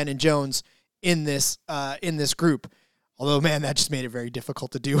over Brandon Jones in this group. Although, man, that just made it very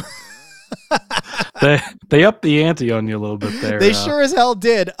difficult to do. They upped the ante on you a little bit there. They sure as hell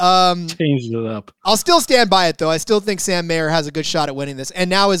did. Changed it up. I'll still stand by it, though. I still think Sam Mayer has a good shot at winning this. And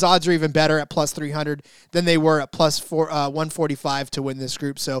now his odds are even better at plus 300 than they were at plus 145 to win this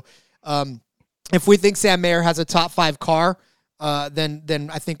group. So if we think Sam Mayer has a top 5 car, then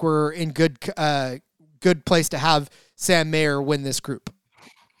I think we're in good place to have Sam Mayer win this group.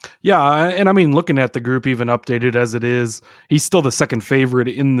 Yeah, and I mean, looking at the group, even updated as it is, he's still the second favorite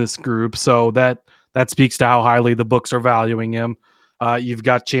in this group. So that speaks to how highly the books are valuing him. You've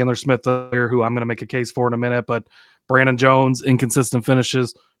got Chandler Smith there, who I'm going to make a case for in a minute, but Brandon Jones, inconsistent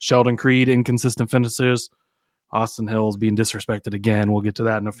finishes. Sheldon Creed, inconsistent finishes. Austin Hill's being disrespected again. We'll get to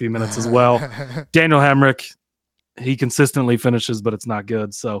that in a few minutes as well. Daniel Hemrick, he consistently finishes, but it's not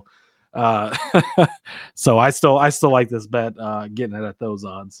good. So so I still like this bet, getting it at those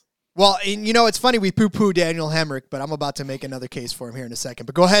odds. Well, and you know, it's funny we poo-poo Daniel Hemrick, but I'm about to make another case for him here in a second.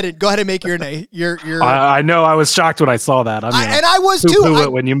 But go ahead and make your. I know I was shocked when I saw that. I was too. It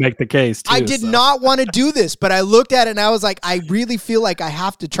when you make the case. Too, I did not want to do this, but I looked at it and I was like, I really feel like I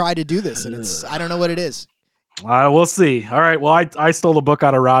have to try to do this, and I don't know what it is. We'll see. All right. Well, I stole the book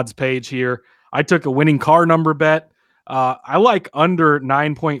out of Rod's page here. I took a winning car number bet. I like under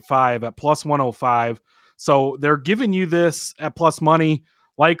 9.5 at plus 105. So they're giving you this at plus money,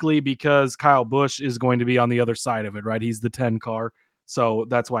 likely because Kyle Busch is going to be on the other side of it, right? He's the 10 car. So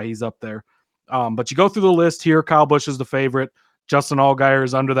that's why he's up there. But you go through the list here. Kyle Busch is the favorite. Justin Allgaier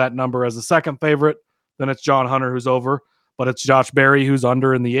is under that number as the second favorite. Then it's John Hunter, who's over. But it's Josh Berry, who's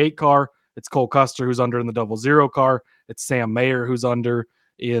under in the 8 car. It's Cole Custer, who's under in the 00 car. It's Sam Mayer, who's under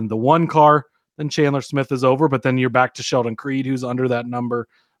in the 1 car. Then Chandler Smith is over, but then you're back to Sheldon Creed, who's under that number.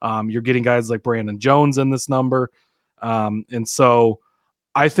 You're getting guys like Brandon Jones in this number. And so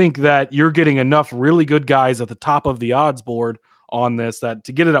I think that you're getting enough really good guys at the top of the odds board on this that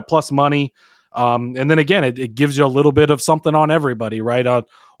to get it at plus money. And then again, it gives you a little bit of something on everybody, right?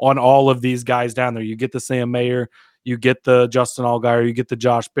 On all of these guys down there. You get the Sam Mayer, you get the Justin Allgaier, you get the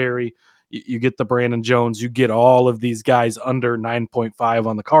Josh Berry, you get the Brandon Jones, you get all of these guys under 9.5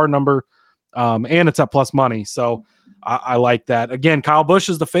 on the car number. And it's at plus money. So I like that. Again, Kyle Busch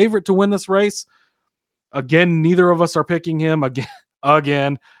is the favorite to win this race. Again, neither of us are picking him.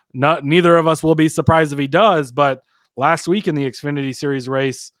 Again, neither of us will be surprised if he does. But last week in the Xfinity Series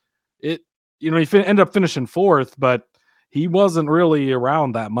race, he ended up finishing 4th, but he wasn't really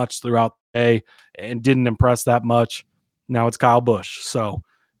around that much throughout the day and didn't impress that much. Now it's Kyle Busch. So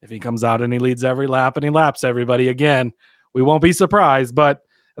if he comes out and he leads every lap and he laps everybody again, we won't be surprised. But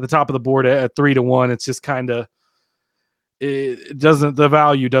at the top of the board at 3-1, it's just kind of, the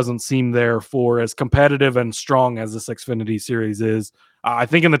value doesn't seem there for as competitive and strong as this Xfinity series is. I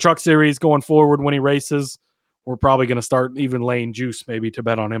think in the truck series going forward, when he races, we're probably going to start even laying juice maybe to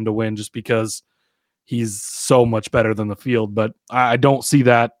bet on him to win, just because he's so much better than the field. But I don't see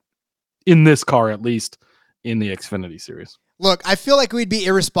that in this car, at least in the Xfinity series. Look, I feel like we'd be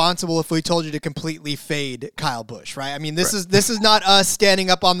irresponsible if we told you to completely fade Kyle Busch, right? I mean, this is not us standing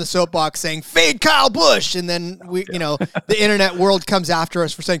up on the soapbox saying fade Kyle Busch, and then the internet world comes after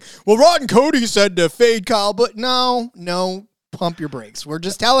us for saying, well, Rod and Cody said to fade Kyle Busch. No, pump your brakes. We're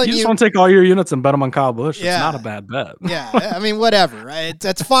just telling you. You just want to take all your units and bet them on Kyle Busch. Yeah. It's not a bad bet. Yeah, I mean, whatever, right?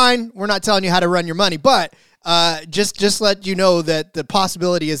 That's fine. We're not telling you how to run your money, but just let you know that the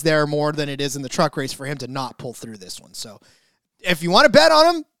possibility is there more than it is in the truck race for him to not pull through this one. So if you want to bet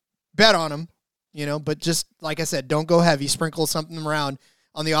on him, but just like I said, don't go heavy. Sprinkle something around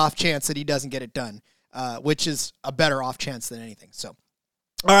on the off chance that he doesn't get it done, which is a better off chance than anything. So,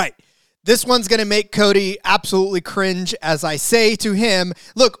 all right. This one's going to make Cody absolutely cringe as I say to him,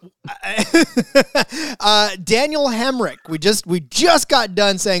 look, Daniel Hemrick, we just got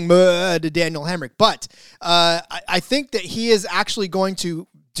done saying to Daniel Hemrick, but I think that he is actually going to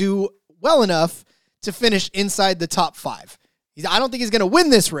do well enough to finish inside the top 5. I don't think he's going to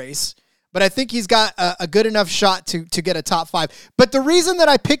win this race, but I think he's got a good enough shot to get a top 5. But the reason that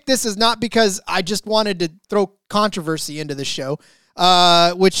I picked this is not because I just wanted to throw controversy into the show,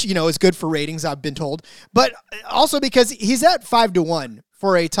 which, is good for ratings, I've been told, but also because he's at 5-1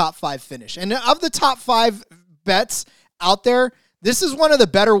 for a top 5 finish. And of the top 5 bets out there, this is one of the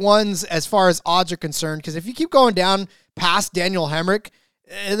better ones as far as odds are concerned, because if you keep going down past Daniel Hemrick,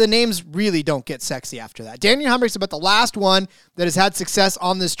 the names really don't get sexy after that. Daniel Hemrick's about the last one that has had success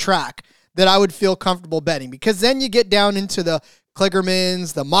on this track that I would feel comfortable betting, because then you get down into the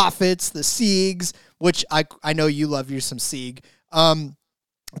Kligermans, the Moffats, the Siegs, which I know you love you some Sieg. The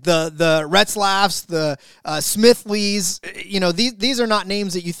Retzlaffs, the Smithleys, these are not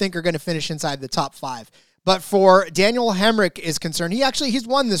names that you think are going to finish inside the top 5. But for Daniel Hemrick is concerned, he's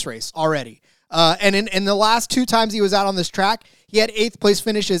won this race already. And in the last 2 times he was out on this track, he had 8th place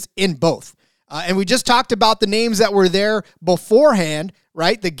finishes in both. And we just talked about the names that were there beforehand,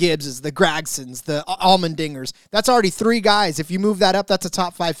 right? The Gibbses, the Gragsons, the Allmendingers. That's already 3 guys. If you move that up, that's a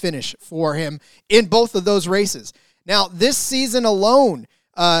top 5 finish for him in both of those races. Now, this season alone,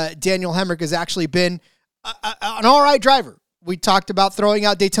 Daniel Hemrick has actually been an all right driver. We talked about throwing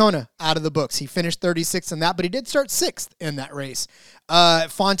out Daytona out of the books. He finished 36th in that, but he did start 6th in that race.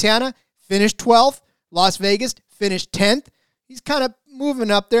 Fontana finished 12th. Las Vegas finished 10th. He's kind of moving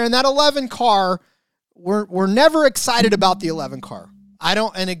up there. And that 11 car, we're never excited about the 11 car. I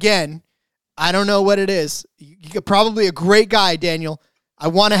don't know what it is. You're probably a great guy, Daniel. I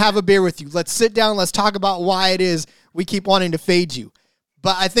want to have a beer with you. Let's sit down. Let's talk about why it is we keep wanting to fade you.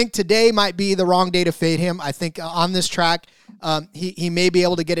 But I think today might be the wrong day to fade him. I think on this track, he may be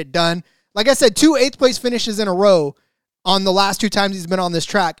able to get it done. Like I said, 2 8th place finishes in a row on the last 2 times he's been on this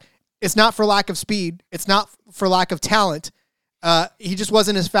track. It's not for lack of speed. It's not for lack of talent. He just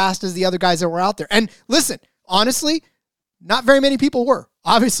wasn't as fast as the other guys that were out there. And listen, honestly, not very many people were.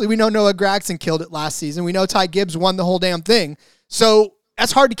 Obviously, we know Noah Gragson killed it last season. We know Ty Gibbs won the whole damn thing. So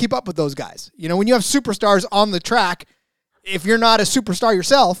that's hard to keep up with those guys. When you have superstars on the track, if you're not a superstar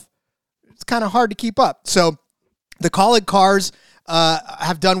yourself, it's kind of hard to keep up. So the Colleague cars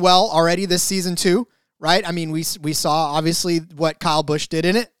have done well already this season too, right? I mean, we saw obviously what Kyle Busch did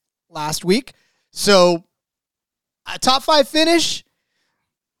in it last week. So a top 5 finish,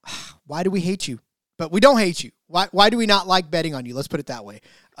 why do we hate you? But we don't hate you. Why do we not like betting on you? Let's put it that way.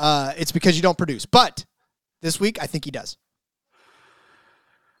 It's because you don't produce. But this week, I think he does.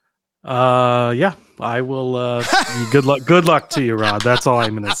 Yeah, I will. Good luck to you, Rod. That's all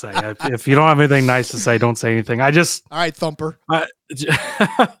I'm going to say. If you don't have anything nice to say, don't say anything. All right, Thumper. I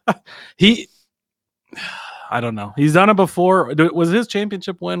don't know. He's done it before. Was his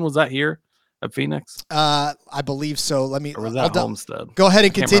championship win? Was that here at Phoenix? I believe so. Or was that Homestead? Go ahead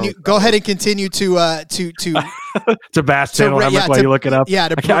and continue. Go ahead and continue to to bash Daniel Hemrick while you look it up. Yeah,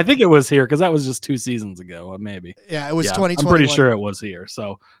 I think it was here because that was just 2 seasons ago, maybe. Yeah, it was 2021. I'm pretty sure it was here.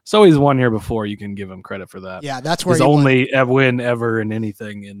 So he's won here before. You can give him credit for that. Yeah, that's where his only win ever in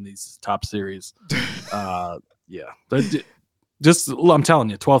anything in these top series. Yeah, but just I'm telling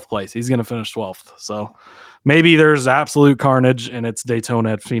you, 12th place. He's going to finish 12th. So maybe there's absolute carnage and it's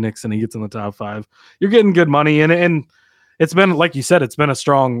Daytona at Phoenix and he gets in the top 5. You're getting good money, and it's been, like you said, it's been a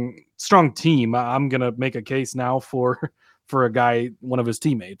strong team. I'm gonna make a case now for a guy, one of his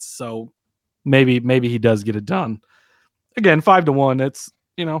teammates. So maybe he does get it done. Again, 5-1. It's,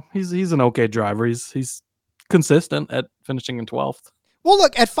 he's an okay driver. He's consistent at finishing in 12th. Well,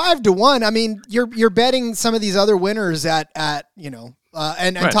 look, at 5-1, I mean, you're betting some of these other winners at and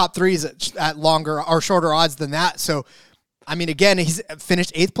right. Top threes at longer or shorter odds than that. So, I mean, again, he's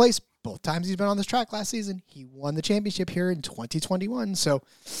finished 8th place both times he's been on this track last season. He won the championship here in 2021. So,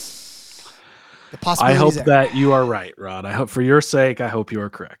 the possibility. I hope that you are right, Rod. I hope, for your sake, I hope you are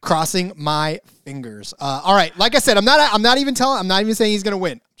correct. Crossing my fingers. All right, like I said, I'm not even saying he's going to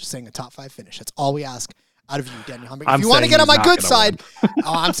win. I'm just saying a top 5 finish. That's all we ask out of you, Daniel. If you want to get on my good side,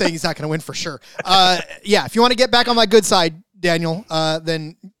 I'm saying he's not going to win for sure. If you want to get back on my good side, Daniel,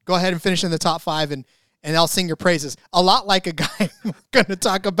 then go ahead and finish in the top 5, and I'll sing your praises. A lot like a guy we're going to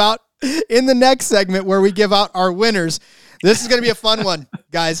talk about in the next segment where we give out our winners. This is going to be a fun one,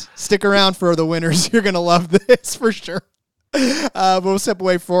 guys. Stick around for the winners. You're going to love this for sure. We'll step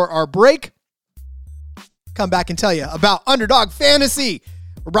away for our break. Come back and tell you about Underdog Fantasy.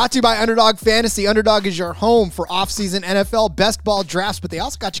 We're brought to you by Underdog Fantasy. Underdog is your home for off-season NFL best ball drafts, but they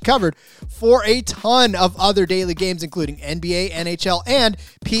also got you covered for a ton of other daily games, including NBA, NHL, and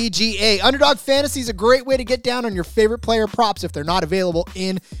PGA. Underdog Fantasy is a great way to get down on your favorite player props if they're not available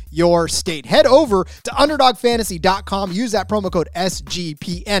in your state. Head over to UnderdogFantasy.com. Use that promo code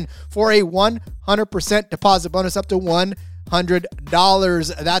SGPN for a 100% deposit bonus up to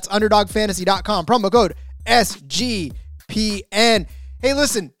 $100. That's UnderdogFantasy.com. Promo code SGPN. Hey,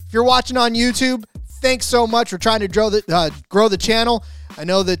 listen, if you're watching on YouTube, thanks so much. We're trying to grow the channel. I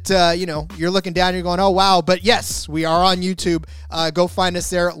know that, you're looking down and you're going, oh, wow. But yes, we are on YouTube. Go find us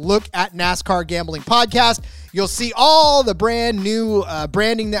there. Look at NASCAR Gambling Podcast. You'll see all the brand new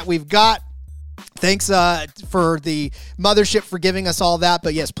branding that we've got. Thanks for the mothership for giving us all that.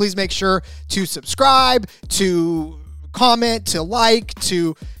 But yes, please make sure to subscribe, to comment, to like,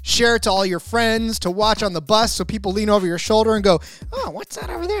 to share it to all your friends, to watch on the bus so people lean over your shoulder and go, oh, what's that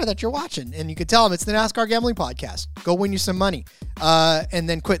over there that you're watching? And you can tell them it's the NASCAR Gambling Podcast. Go win you some money and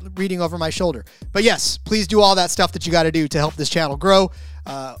then quit reading over my shoulder. But yes, please do all that stuff that you got to do to help this channel grow,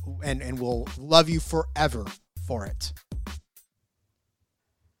 and we'll love you forever for it.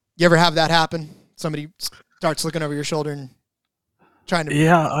 You ever have that happen? Somebody starts looking over your shoulder and trying to...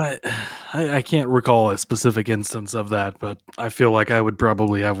 Yeah, I can't recall a specific instance of that, but I feel like I would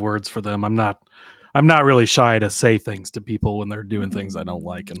probably have words for them. I'm not really shy to say things to people when they're doing things I don't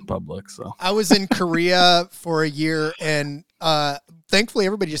like in public. So I was in Korea for a year, and thankfully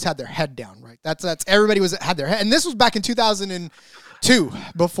everybody just had their head down. Right, that's everybody had their head, and this was back in 2002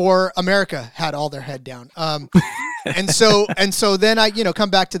 before America had all their head down. And so then I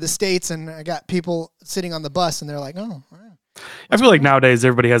come back to the States, and I got people sitting on the bus, and they're like, oh. Wow. I feel like nowadays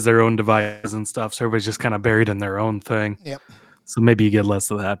everybody has their own devices and stuff, so everybody's just kind of buried in their own thing. Yep. So maybe you get less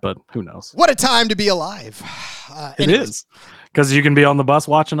of that, but who knows? What a time to be alive. It is. Because you can be on the bus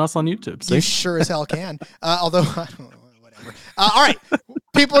watching us on YouTube. See? You sure as hell can. Although, I don't know, whatever. All right.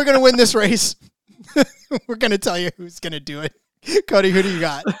 People are going to win this race. We're going to tell you who's going to do it. Cody, who do you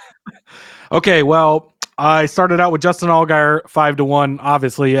got? Okay, well, I started out with Justin Allgaier, 5-1.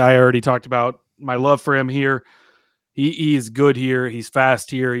 Obviously, I already talked about my love for him here. He's good here. He's fast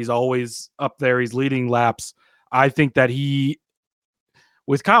here. He's always up there. He's leading laps. I think that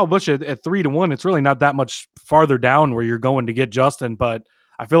with Kyle Busch at 3-1, it's really not that much farther down where you're going to get Justin, but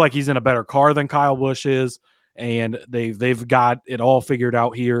I feel like he's in a better car than Kyle Busch is, and they've got it all figured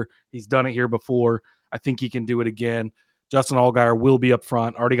out here. He's done it here before. I think he can do it again. Justin Allgaier will be up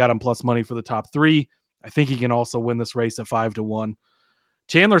front. Already got him plus money for the top 3. I think he can also win this race at 5-1.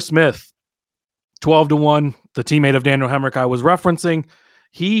 Chandler Smith, 12-1, the teammate of Daniel Hemrick I was referencing.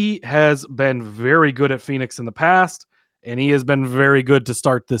 He has been very good at Phoenix in the past, and he has been very good to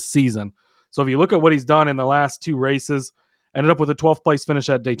start this season. So if you look at what he's done in the last 2 races, ended up with a 12th place finish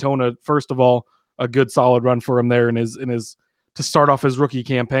at Daytona. First of all, a good solid run for him there in his to start off his rookie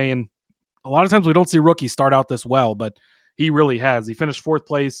campaign. A lot of times we don't see rookies start out this well, but he really has. He finished 4th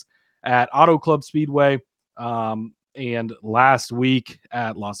place at Auto Club Speedway, and last week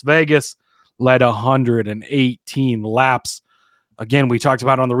at Las Vegas, led 118 laps. Again, we talked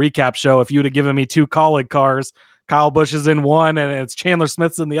about on the recap show, if you would have given me 2 Kaulig cars, Kyle Busch is in one and it's Chandler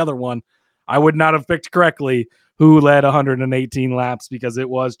Smith's in the other one, I would not have picked correctly who led 118 laps because it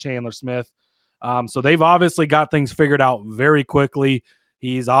was Chandler Smith. So they've obviously got things figured out very quickly.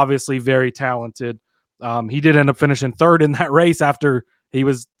 He's obviously very talented. He did end up finishing 3rd in that race after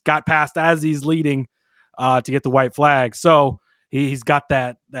he got passed as he's leading. to get the white flag. So he's got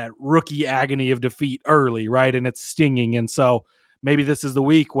that rookie agony of defeat early, right? And it's stinging. And so maybe this is the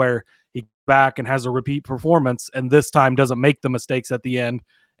week where he back and has a repeat performance, and this time doesn't make the mistakes at the end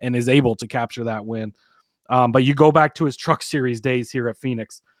and is able to capture that win. But you go back to his Truck Series days here at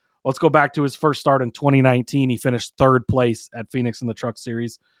Phoenix. Let's go back to his first start in 2019. He finished third place at Phoenix in the Truck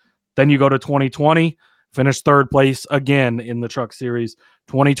Series. Then you go to 2020, finished third place again in the Truck Series.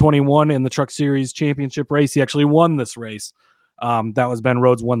 2021 in the Truck Series championship race, he actually won this race. That was Ben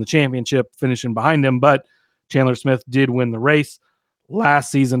Rhodes won the championship, finishing behind him, but Chandler Smith did win the race.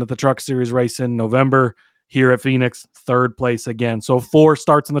 Last season at the Truck Series race in November, here at Phoenix, third place again. So 4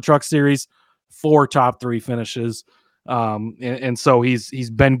 starts in the Truck Series, 4 top 3 finishes. And so he's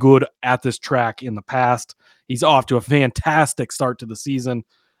been good at this track in the past. He's off to a fantastic start to the season.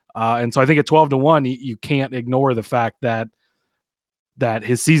 And so I think at 12-1, you can't ignore the fact that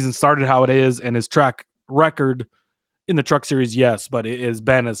his season started how it is, and his track record in the Truck Series, yes, but it has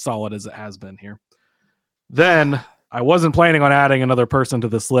been as solid as it has been here. Then I wasn't planning on adding another person to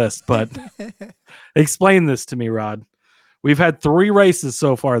this list, but explain this to me, Rod. We've had 3 races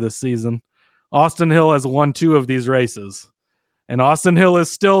so far this season. Austin Hill has won 2 of these races, and Austin Hill is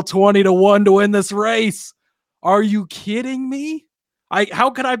still 20-1 to win this race. Are you kidding me? How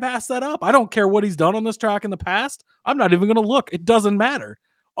could I pass that up? I don't care what he's done on this track in the past. I'm not even going to look. It doesn't matter.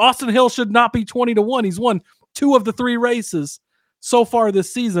 Austin Hill should not be 20-1. He's won 2 of the 3 races so far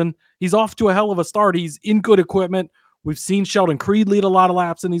this season. He's off to a hell of a start. He's in good equipment. We've seen Sheldon Creed lead a lot of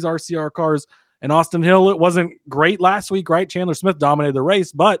laps in these RCR cars. And Austin Hill, it wasn't great last week, right? Chandler Smith dominated the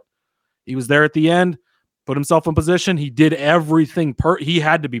race, but he was there at the end, put himself in position. He did everything. He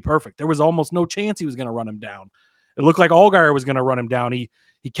had to be perfect. There was almost no chance he was going to run him down. It looked like Allgaier was going to run him down. He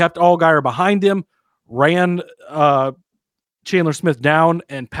kept Allgaier behind him, ran Chandler Smith down,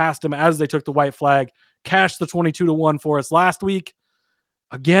 and passed him as they took the white flag, cashed the 22-1 for us last week.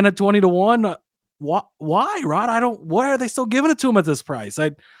 Again at 20-1. Why, Rod? Why are they still giving it to him at this price?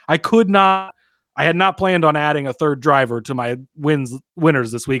 I had not planned on adding a third driver to my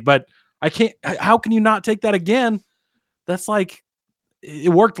winners this week, but I can't. How can you not take that again? That's like,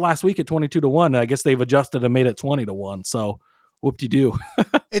 it worked last week at 22-1. I guess they've adjusted and made it 20-1. So whoop-de-doo.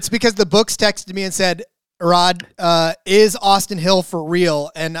 It's because the books texted me and said, Rod, is Austin Hill for real?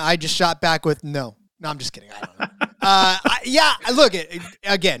 And I just shot back with no. No, I'm just kidding. I don't know. Look,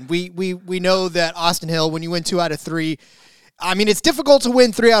 again, we know that Austin Hill, when you win 2 out of 3, I mean, it's difficult to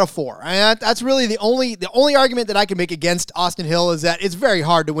win 3 out of 4. I mean, that's really the only argument that I can make against Austin Hill is that it's very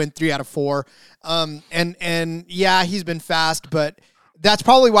hard to win 3 out of 4. And yeah, he's been fast, but that's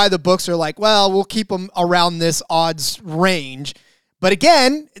probably why the books are like, well, we'll keep him around this odds range. But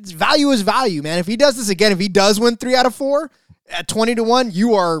again, it's value is value, man. If he does this again, if he does win 3 out of 4 at 20-1,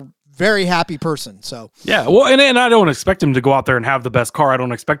 you are very happy person. So yeah, well, and I don't expect him to go out there and have the best car. I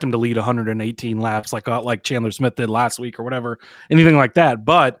don't expect him to lead 118 laps like Chandler Smith did last week or whatever, anything like that.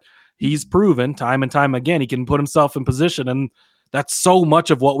 But he's proven time and time again he can put himself in position, and that's so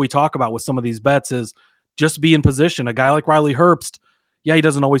much of what we talk about with some of these bets is just be in position. A guy like Riley Herbst, yeah, he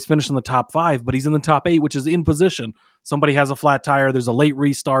doesn't always finish in the top 5, but he's in the top 8, which is in position. Somebody has a flat tire, there's a late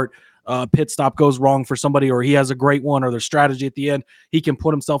restart, pit stop goes wrong for somebody, or he has a great one, or their strategy at the end, he can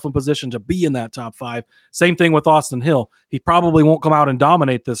put himself in position to be in that top 5. Same thing with Austin Hill. He probably won't come out and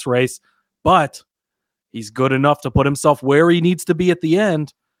dominate this race, but he's good enough to put himself where he needs to be at the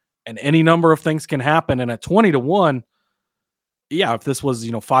end, and any number of things can happen. And at 20-1, yeah, if this was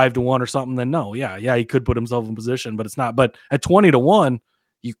 5-1 or something, then no, yeah, he could put himself in position, but it's not. But at 20-1,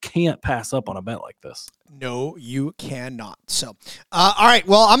 you can't pass up on a bet like this. No, you cannot. So, all right.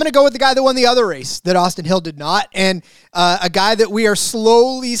 Well, I'm going to go with the guy that won the other race that Austin Hill did not. And a guy that we are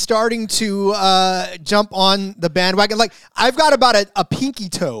slowly starting to jump on the bandwagon. Like, I've got about a pinky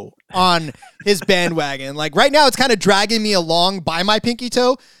toe on his bandwagon. Like, right now, it's kind of dragging me along by my pinky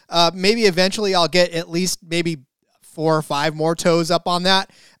toe. Maybe eventually I'll get at least maybe 4 or 5 more toes up on that.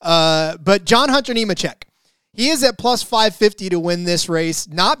 But John Hunter Nemechek. He is at plus 550 to win this race.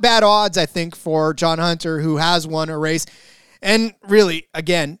 Not bad odds, I think, for John Hunter, who has won a race and really,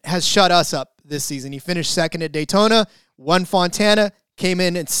 again, has shut us up this season. He finished second at Daytona, won Fontana, came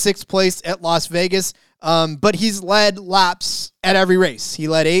in 6th place at Las Vegas, but he's led laps at every race. He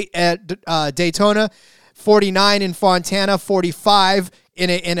led 8 at Daytona, 49 in Fontana, 45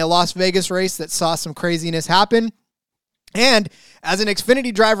 in a Las Vegas race that saw some craziness happen. And as an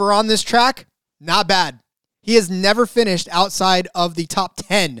Xfinity driver on this track, not bad. He has never finished outside of the top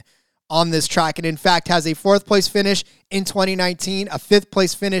 10 on this track, and in fact has a 4th place finish in 2019, a 5th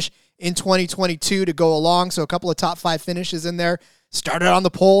place finish in 2022 to go along, so a couple of top 5 finishes in there. Started on the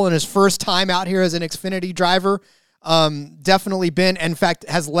pole in his first time out here as an Xfinity driver. Definitely been, in fact,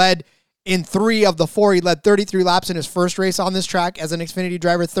 has led in 3 of the 4. He led 33 laps in his first race on this track as an Xfinity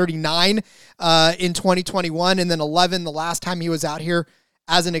driver, 39 in 2021, and then 11 the last time he was out here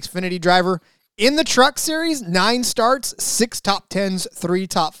as an Xfinity driver. In the Truck Series, 9 starts, 6 top 10s, 3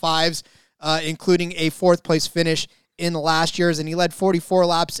 top 5s, including a 4th place finish in the last year's, and he led 44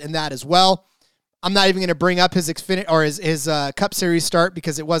 laps in that as well. I'm not even going to bring up his Xfinity or his Cup Series start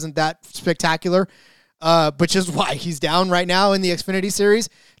because it wasn't that spectacular, which is why he's down right now in the Xfinity Series,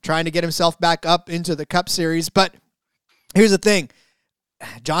 trying to get himself back up into the Cup Series. But here's the thing.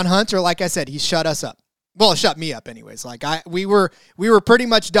 John Hunter, like I said, he shut us up. Well, shut me up anyways. We were pretty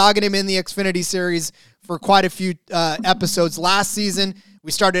much dogging him in the Xfinity Series for quite a few episodes last season. We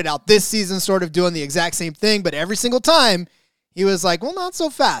started out this season sort of doing the exact same thing, but every single time he was like, well, not so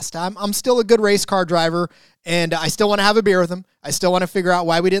fast. I'm still a good race car driver, and I still want to have a beer with him. I still want to figure out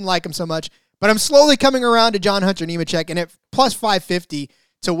why we didn't like him so much. But I'm slowly coming around to John Hunter Nemechek, and at plus 550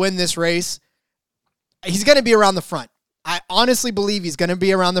 to win this race, he's going to be around the front. I honestly believe he's going to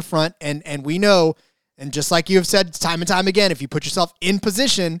be around the front, and we know, and just like you have said time and time again, if you put yourself in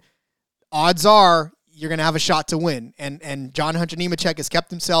position, odds are you're going to have a shot to win. And John Hunter Nemechek has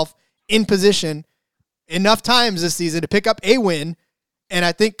kept himself in position enough times this season to pick up a win, and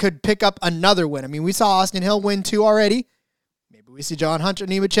I think could pick up another win. I mean, we saw Austin Hill win 2 already. Maybe we see John Hunter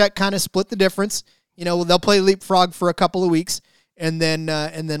Nemechek kind of split the difference. You know, they'll play leapfrog for a couple of weeks, and then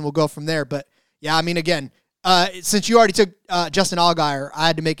we'll go from there. But yeah, I mean, again, since you already took Justin Allgaier, I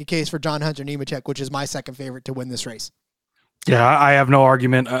had to make a case for John Hunter Nemechek, which is my second favorite to win this race. Yeah, I have no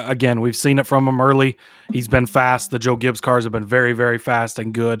argument. Again, we've seen it from him early. He's been fast. The Joe Gibbs cars have been very, very fast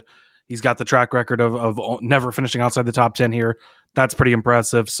and good. He's got the track record of never finishing outside the top 10 here. That's pretty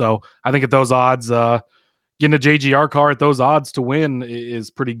impressive. So I think at those odds, getting a JGR car at those odds to win is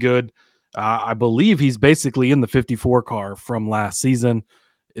pretty good. I believe he's basically in the 54 car from last season.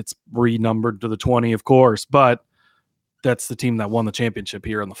 It's renumbered to the 20, of course, but that's the team that won the championship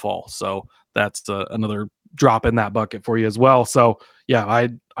here in the fall. So that's another drop in that bucket for you as well. So yeah,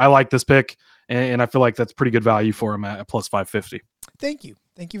 I like this pick, and I feel like that's pretty good value for him at plus 550. Thank you.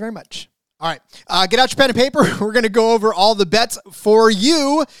 Thank you very much. All right. Get out your pen and paper. We're going to go over all the bets for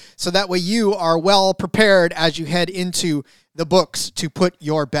you so that way you are well prepared as you head into the books to put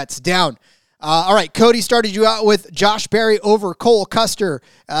your bets down. All right. Cody started you out with Josh Berry over Cole Custer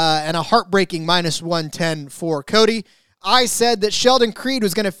and a heartbreaking minus 110 for Cody. I said that Sheldon Creed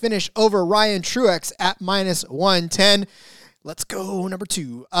was going to finish over Ryan Truex at minus 110. Let's go number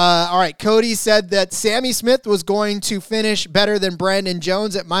 2. All right, Cody said that Sammy Smith was going to finish better than Brandon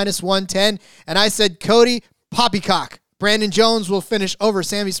Jones at minus 110, and I said, Cody, poppycock. Brandon Jones will finish over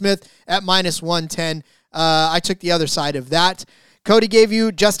Sammy Smith at minus 110. I took the other side of that. Cody gave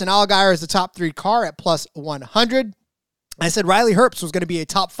you Justin Allgaier as the top 3 car at plus 100. I said Riley Herbst was going to be a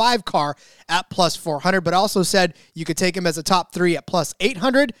top 5 car at plus 400, but also said you could take him as a top 3 at plus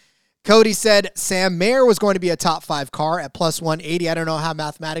 800. Cody said Sam Mayer was going to be a top 5 car at plus 180. I don't know how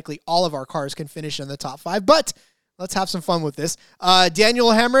mathematically all of our cars can finish in the top 5, but let's have some fun with this. Daniel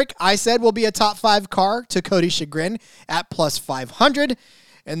Hemrick, I said, will be a top 5 car to Cody's chagrin at plus 500.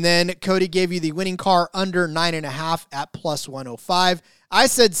 And then Cody gave you the winning car under 9.5 at plus 105. I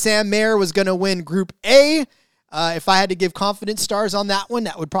said Sam Mayer was going to win Group A. If I had to give confidence stars on that one,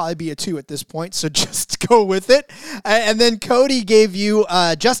 that would probably be a 2 at this point, so just go with it. And then Cody gave you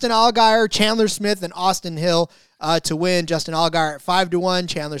Justin Allgaier, Chandler Smith, and Austin Hill to win. Justin Allgaier at 5-1,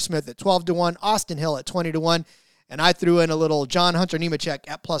 Chandler Smith at 12-1, Austin Hill at 20-1, and I threw in a little John Hunter Nemechek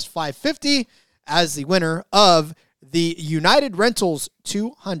at plus 550 as the winner of the United Rentals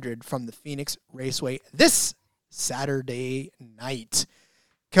 200 from the Phoenix Raceway this Saturday night.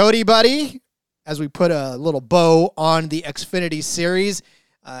 Cody, buddy, as we put a little bow on the Xfinity Series,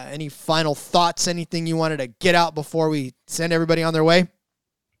 any final thoughts, anything you wanted to get out before we send everybody on their way?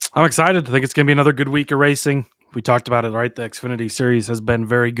 I'm excited. I think it's going to be another good week of racing. We talked about it, right? The Xfinity Series has been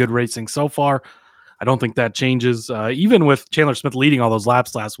very good racing so far. I don't think that changes. Even with Chandler Smith leading all those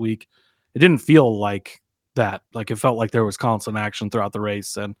laps last week, it didn't feel like that. Like, it felt like there was constant action throughout the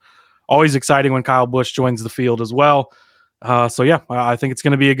race, and always exciting when Kyle Busch joins the field as well. So yeah, I think it's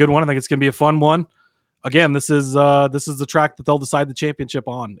going to be a good one. I think it's going to be a fun one. Again, this is the track that they'll decide the championship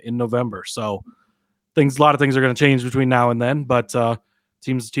on in November. So a lot of things are going to change between now and then, but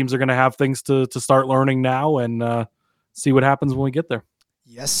teams are going to have things to start learning now and see what happens when we get there.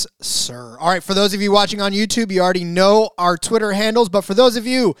 Yes, sir. All right, for those of you watching on YouTube, you already know our Twitter handles, but for those of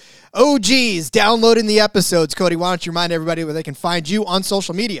you OGs downloading the episodes, Cody, why don't you remind everybody where they can find you on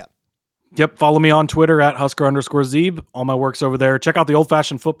social media? Yep. Follow me on Twitter at Husker_Zeeb. All my work's over there. Check out the Old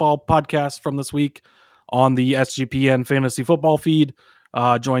Fashioned Football podcast from this week on the SGPN Fantasy Football feed.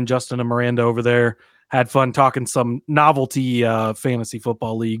 Joined Justin and Miranda over there. Had fun talking some novelty fantasy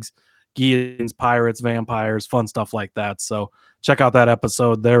football leagues, Guillotines, Pirates, Vampires, fun stuff like that. So check out that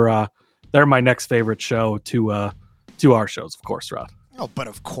episode. They're my next favorite show to our shows, of course, Rod. Oh, but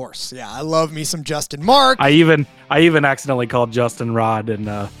of course, yeah, I love me some Justin. Mark. I even accidentally called Justin Rod,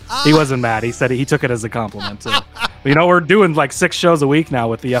 and he wasn't mad. He said he took it as a compliment. So, we're doing like 6 shows a week now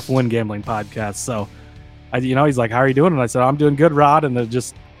with the F1 Gambling podcast. So, he's like, "How are you doing?" And I said, "I'm doing good, Rod." And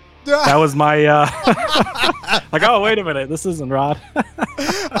that was my like, oh, wait a minute, this isn't Rod.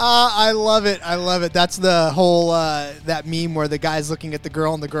 I love it. That's the whole that meme where the guy's looking at the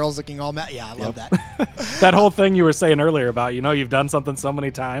girl and the girl's looking all mad. Yeah, I love that. That whole thing you were saying earlier about, you've done something so many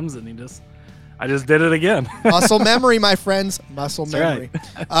times and I just did it again. Muscle memory, my friends. Muscle memory.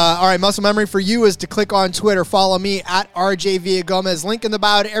 Right. All right, muscle memory for you is to click on Twitter. Follow me at RJ Villagomez. Link in the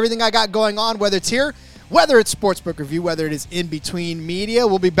bio to everything I got going on, whether it's here, whether it's Sportsbook Review, whether it is in between media.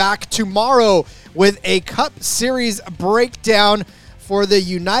 We'll be back tomorrow with a Cup Series breakdown for the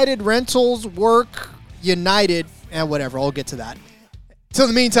United Rentals Work United and whatever. I'll get to that. Till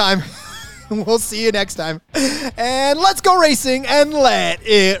the meantime, we'll see you next time. And let's go racing and let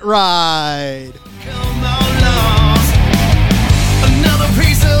it ride.